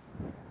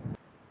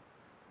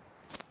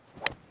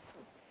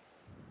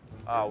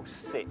 Oh,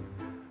 sick.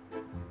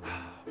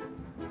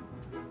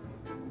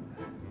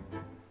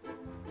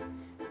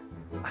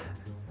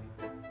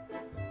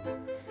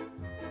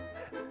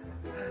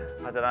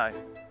 I don't know.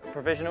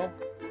 Provisional?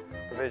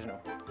 Provisional.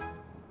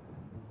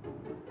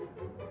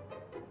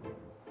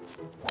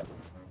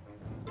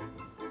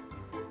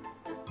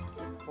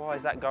 Why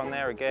is that gone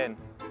there again?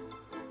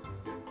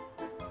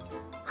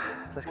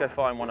 Let's go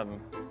find one of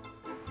them.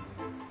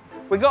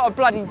 We got a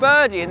bloody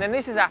birdie and then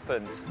this has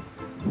happened.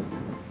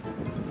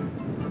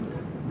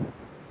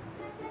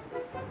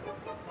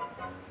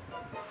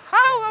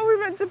 How are we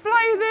meant to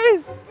play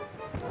this?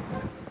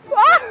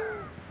 Ah!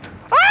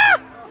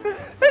 Ah!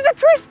 There's a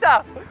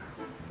twister!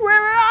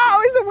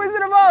 Oh, it's a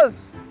Wizard of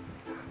Oz!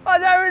 I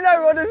don't even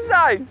know what to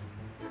say.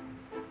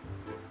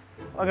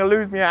 I'm gonna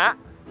lose my hat.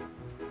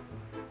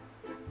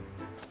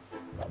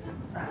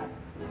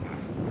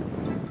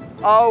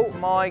 Oh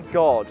my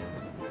God.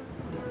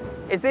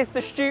 Is this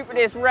the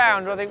stupidest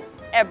round I think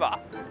ever?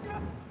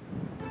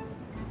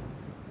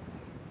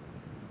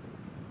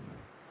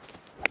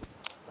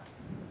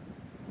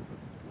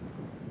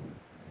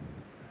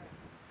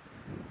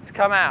 It's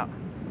come out.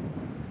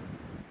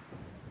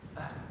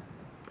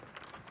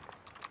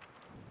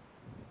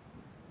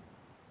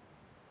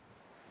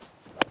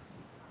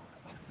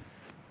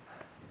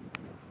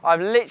 I've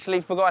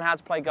literally forgotten how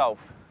to play golf.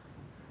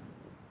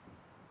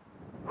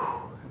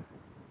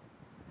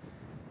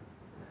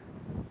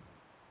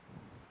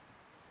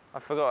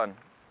 I've forgotten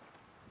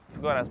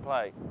how to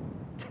play.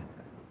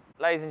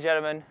 Ladies and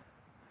gentlemen,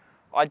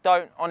 I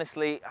don't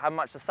honestly have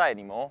much to say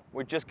anymore.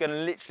 We're just going to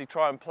literally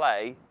try and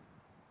play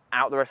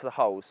out the rest of the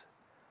holes.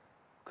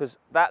 Because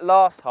that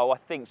last hole, I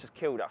think, just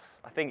killed us.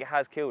 I think it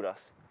has killed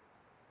us.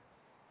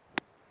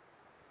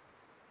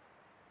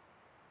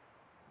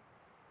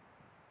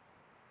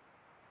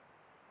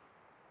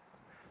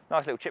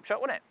 Nice little chip shot,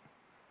 wasn't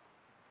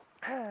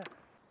it?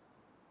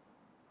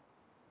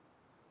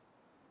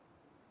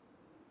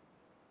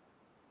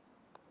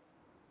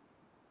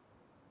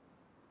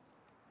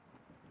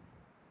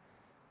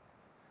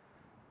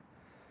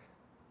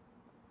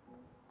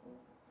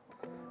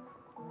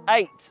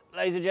 Eight,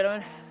 ladies and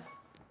gentlemen.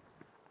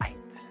 8.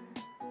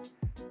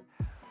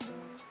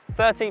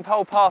 13th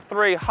hole, par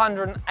 3,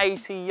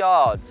 180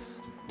 yards.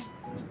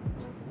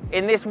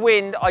 In this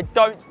wind, I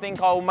don't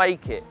think I'll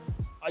make it.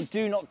 I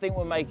do not think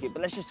we'll make it,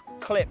 but let's just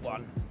clip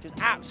one. Just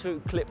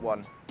absolute clip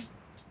one.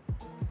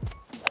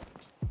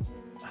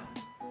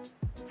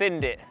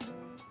 Thinned it.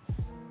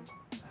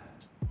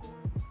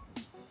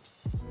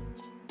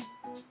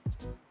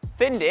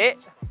 Thinned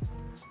it?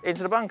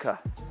 Into the bunker.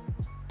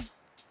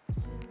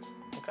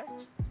 Okay,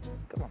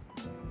 come on.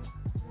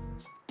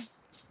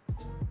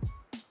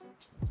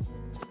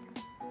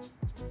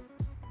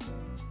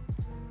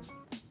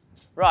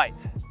 Right,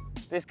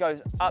 this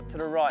goes up to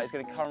the right. It's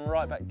going to come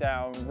right back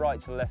down,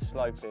 right to left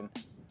sloping.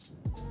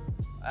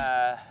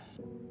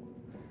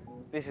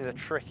 This is a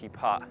tricky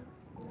putt.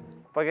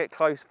 If I get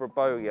close for a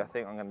bogey, I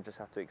think I'm going to just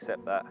have to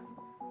accept that.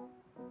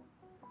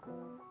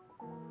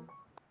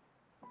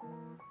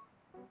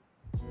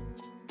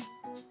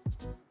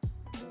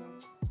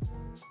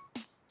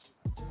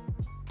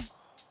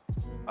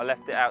 I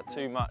left it out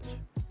too much.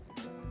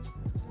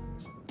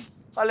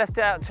 I left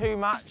it out too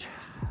much.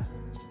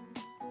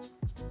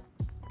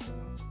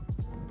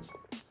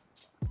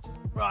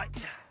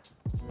 Right.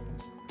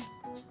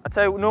 I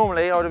tell you,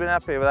 normally I would have been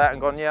happy with that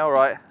and gone, yeah, all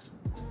right,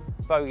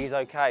 bogey's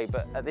okay,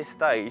 but at this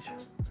stage,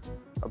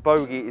 a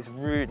bogey is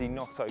really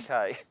not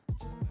okay.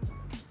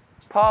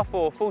 Par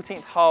 4,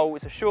 14th hole,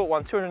 it's a short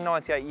one,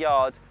 298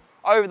 yards,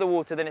 over the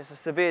water, then it's a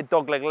severe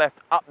dogleg left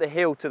up the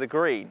hill to the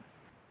green.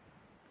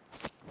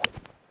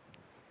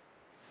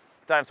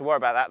 Don't have to worry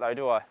about that though,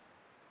 do I?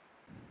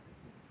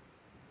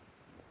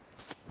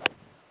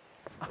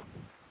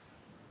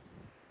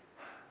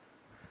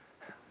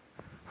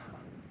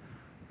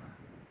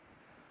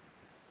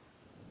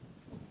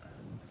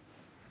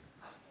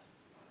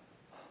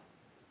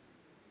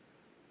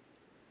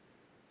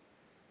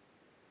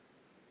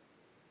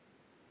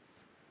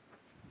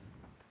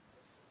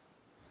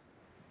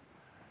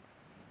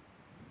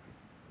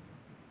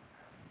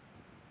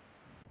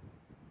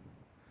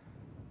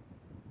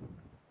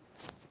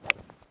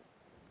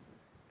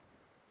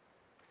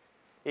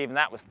 Even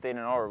that was thin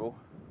and horrible.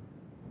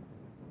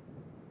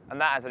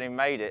 And that hasn't even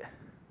made it.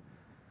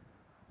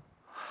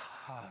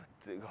 I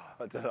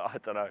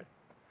don't know.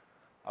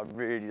 I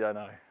really don't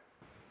know.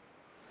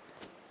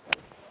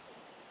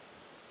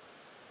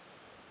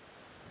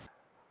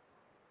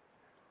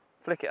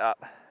 Flick it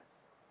up.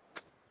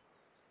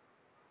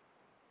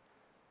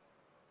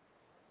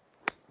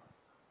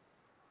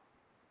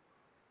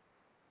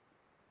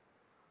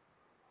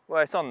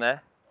 Well, it's on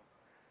there.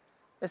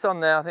 It's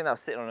on there. I think that was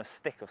sitting on a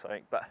stick or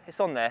something, but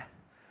it's on there.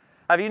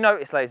 Have you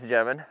noticed, ladies and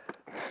gentlemen,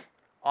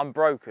 I'm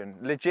broken.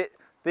 Legit,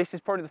 this is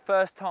probably the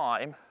first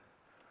time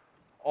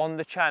on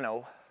the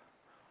channel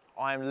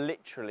I am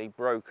literally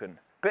broken.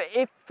 But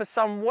if for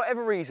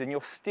whatever reason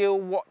you're still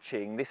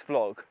watching this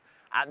vlog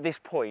at this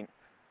point,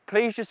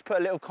 please just put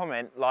a little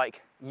comment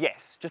like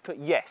yes, just put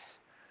yes.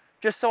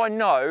 Just so I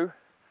know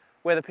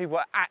whether people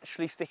are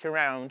actually sticking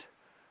around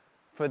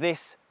for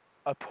this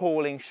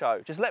appalling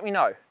show. Just let me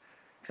know.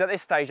 Because at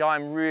this stage,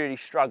 I'm really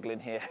struggling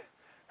here.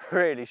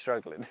 Really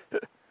struggling.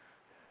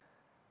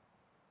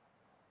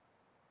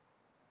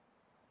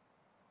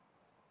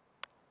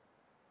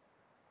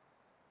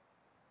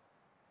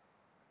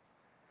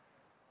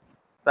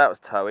 That was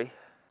toey.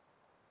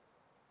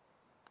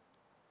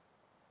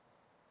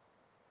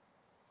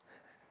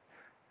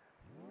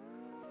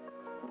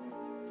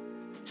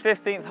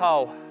 th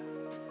hole,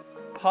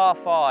 par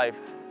 5.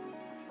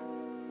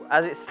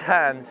 As it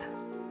stands,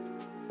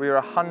 we are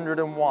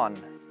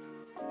 101.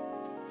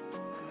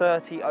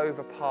 30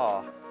 over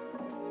par.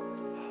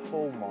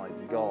 Oh my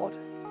God.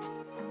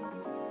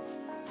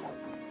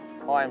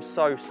 I am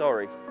so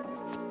sorry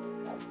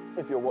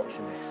if you're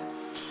watching this.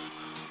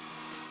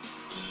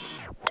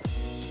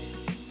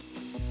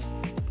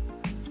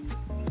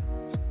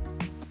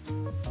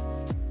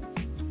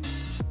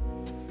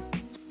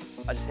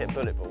 I just hit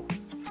bullet ball.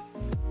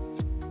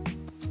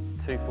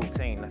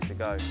 2:14 left to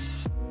go.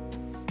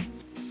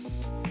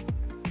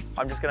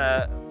 I'm just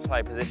gonna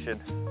play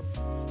position.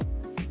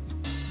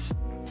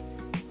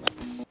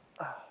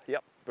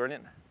 Yep,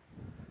 brilliant.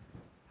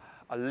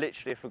 I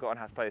literally have forgotten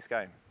how to play this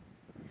game.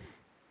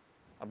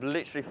 I've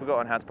literally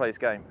forgotten how to play this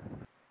game.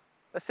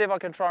 Let's see if I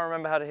can try and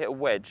remember how to hit a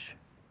wedge.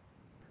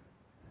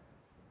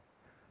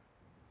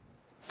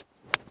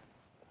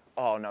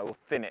 Oh no, we'll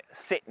thin it.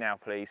 Sit now,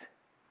 please.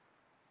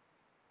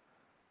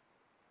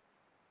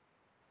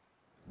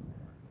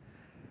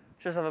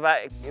 Just have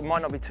about, it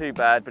might not be too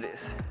bad, but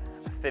it's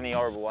a thinny,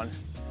 horrible one.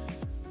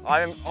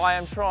 I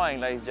am trying,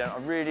 ladies and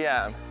gentlemen, I really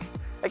am.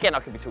 Again,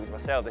 I could be talking to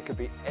myself. There could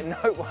be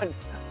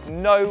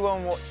no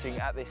one watching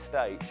at this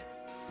stage.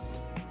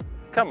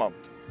 Come on.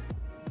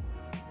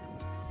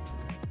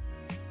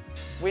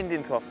 Wind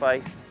into our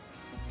face.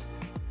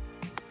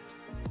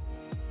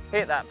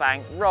 Hit that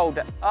bank, rolled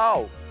it.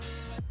 Oh,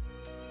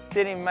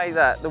 didn't even make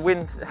that. The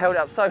wind held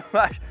up so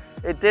much,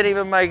 it didn't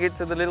even make it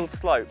to the little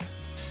slope.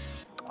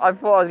 I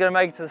thought I was going to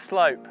make it to the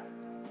slope.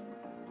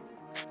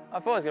 I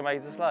thought I was going to make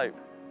it to the slope.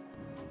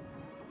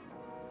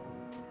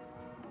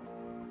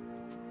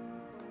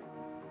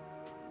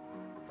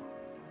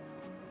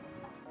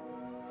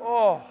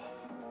 Oh,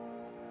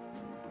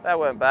 that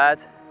weren't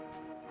bad.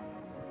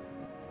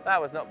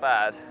 That was not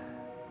bad.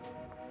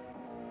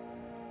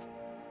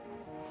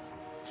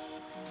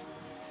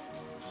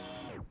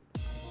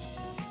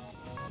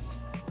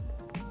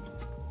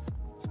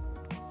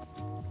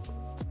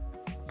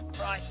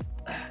 Right,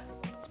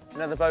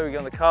 another bogey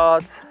on the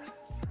cards.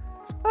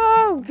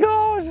 Oh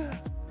God!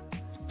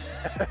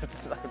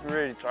 I'm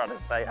really trying to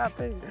stay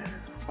happy.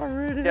 I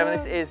really am.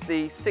 This is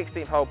the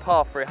 16th hole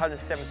par 3,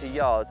 170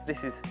 yards.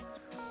 This is,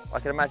 I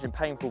can imagine,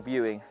 painful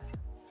viewing.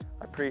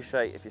 I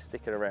appreciate if you're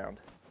sticking around.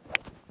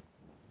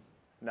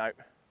 No.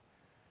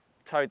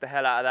 Towed the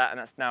hell out of that, and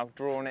that's now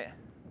drawn it.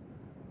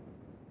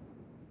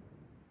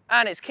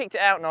 And it's kicked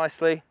it out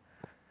nicely.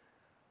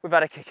 We've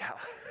had a kick out.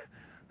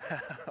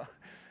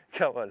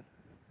 Come on.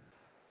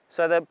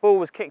 So the ball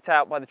was kicked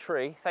out by the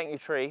tree. Thank you,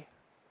 tree.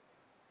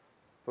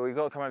 But we've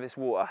got to come over this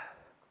water.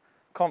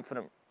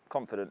 Confident,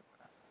 confident.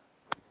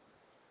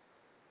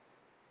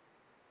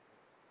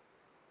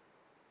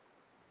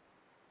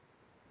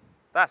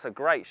 That's a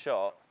great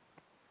shot.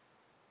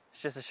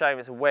 It's just a shame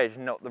it's a wedge,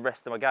 not the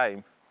rest of my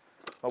game.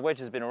 My wedge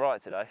has been all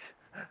right today.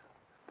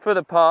 For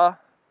the par.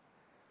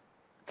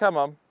 Come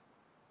on.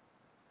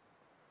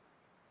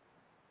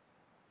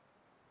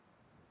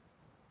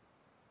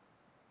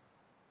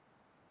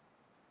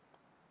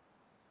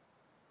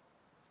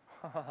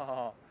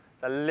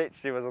 That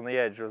literally was on the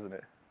edge, wasn't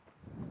it?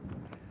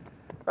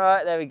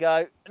 Right, there we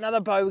go. Another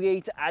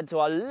bogey to add to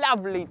our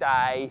lovely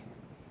day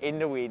in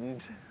the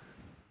wind.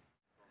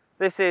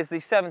 This is the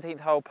 17th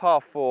hole,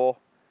 par 4.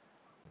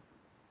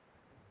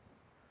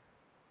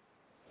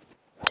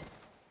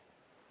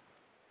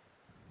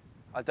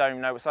 I don't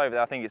even know what's over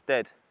there. I think it's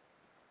dead.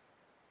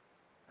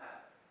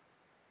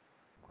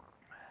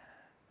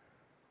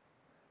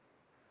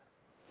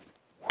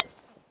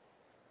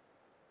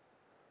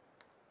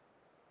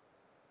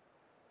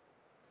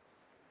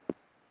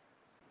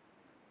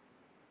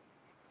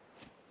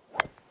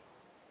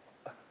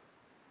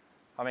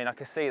 I mean, I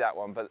can see that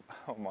one, but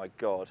oh my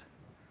God.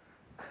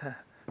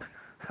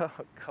 Oh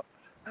God.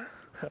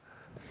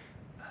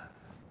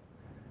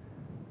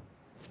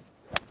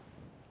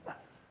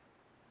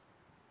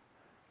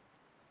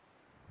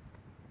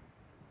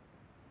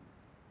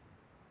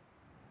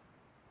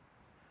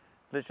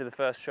 Literally the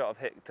first shot I've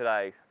hit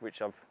today,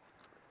 which I've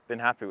been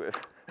happy with.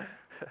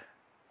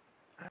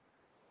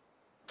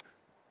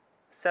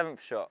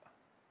 7th shot.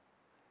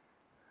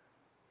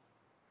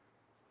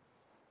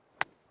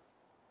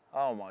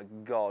 Oh my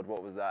God,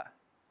 what was that?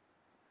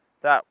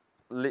 That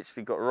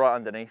literally got right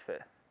underneath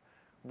it.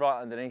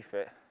 Right underneath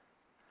it.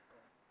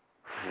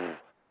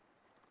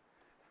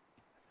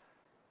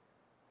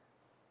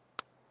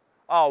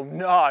 Oh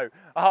no,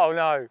 oh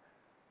no.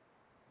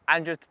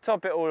 And just to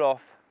top it all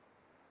off,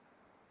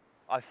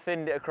 I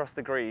thinned it across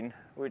the green,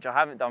 which I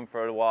haven't done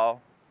for a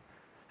while.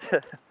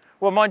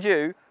 Well, mind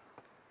you,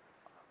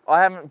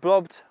 I haven't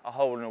blobbed a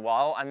hole in a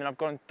while, and then I've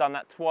gone and done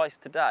that twice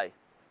today.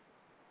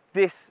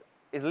 This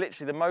is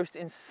literally the most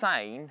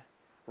insane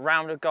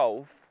round of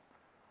golf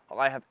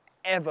I have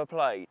ever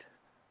played.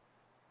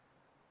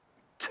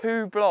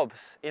 2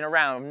 blobs in a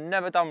round. I've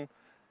never done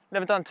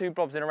 2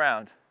 blobs in a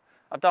round.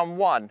 I've done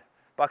 1,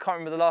 but I can't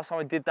remember the last time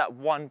I did that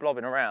 1 blob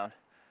in a round.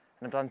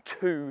 And I've done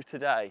 2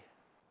 today.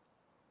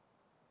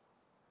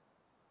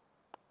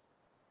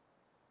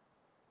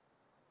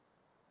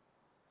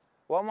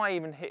 What am I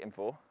even hitting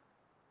for?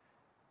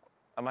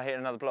 Am I hitting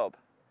another blob?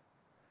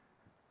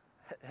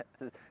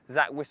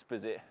 Zach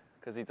whispers it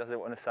because he doesn't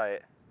want to say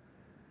it.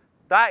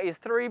 That is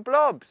 3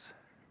 blobs.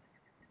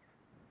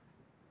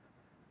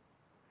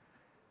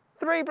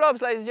 3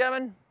 blobs, ladies and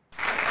gentlemen.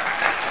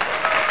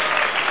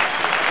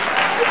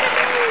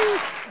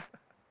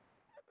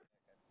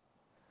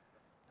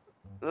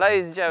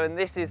 Ladies and gentlemen,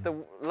 this is the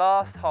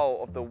last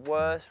hole of the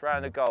worst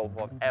round of golf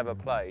I've ever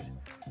played.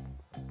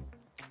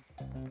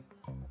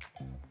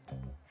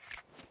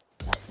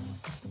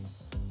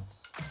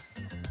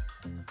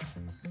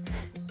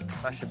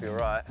 That should be all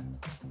right.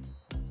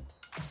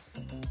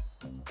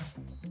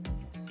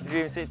 Did you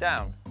even see it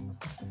down?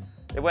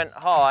 It went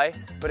high,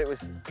 but it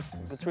was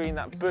between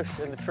that bush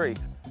and the tree.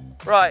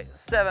 Right,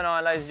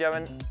 7-iron, ladies and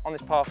gentlemen, on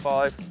this par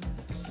 5.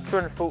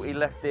 240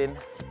 left in.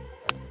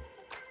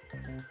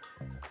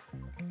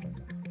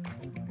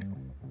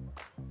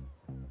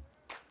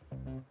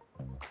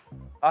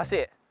 I see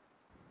it.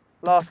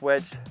 Last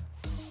wedge.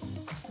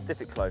 Stiff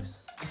it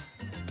close.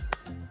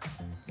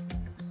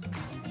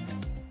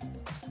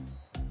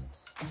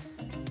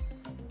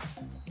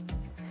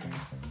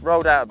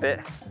 Rolled out a bit,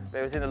 but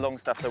it was in the long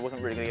stuff, so I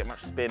wasn't really going to get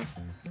much spin.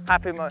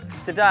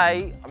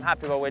 Today, I'm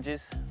happy with my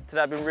wedges.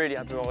 Today I've been really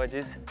happy with my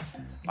wedges.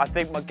 I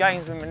think my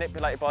game's been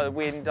manipulated by the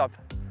wind. I've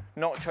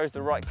not chose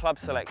the right club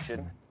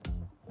selection.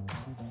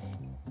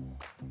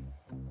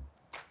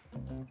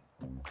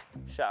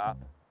 Shut up.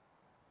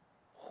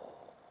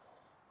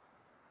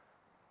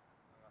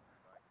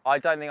 I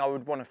don't think I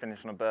would want to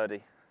finish on a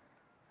birdie.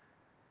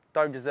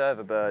 Don't deserve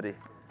a birdie.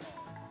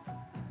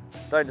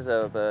 Don't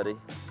deserve a birdie.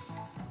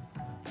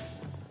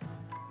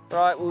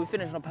 Right, well, we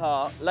finished on a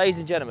par. Ladies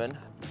and gentlemen,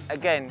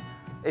 again,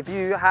 if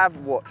you have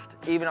watched,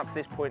 even up to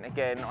this point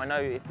again, I know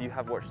if you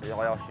have watched it,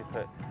 I asked you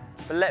to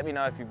but let me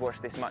know if you've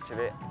watched this much of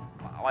it.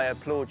 I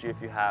applaud you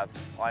if you have.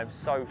 I am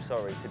so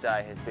sorry.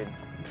 Today has been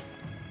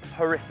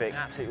horrific,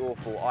 absolutely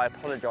awful. I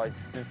apologise,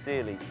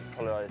 sincerely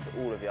apologise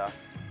to all of you.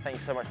 Thank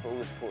you so much for all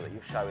the support that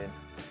you're showing.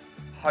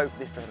 Hope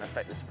this doesn't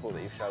affect the support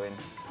that you're showing.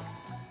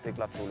 Big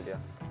love to all of you.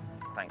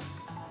 Thanks.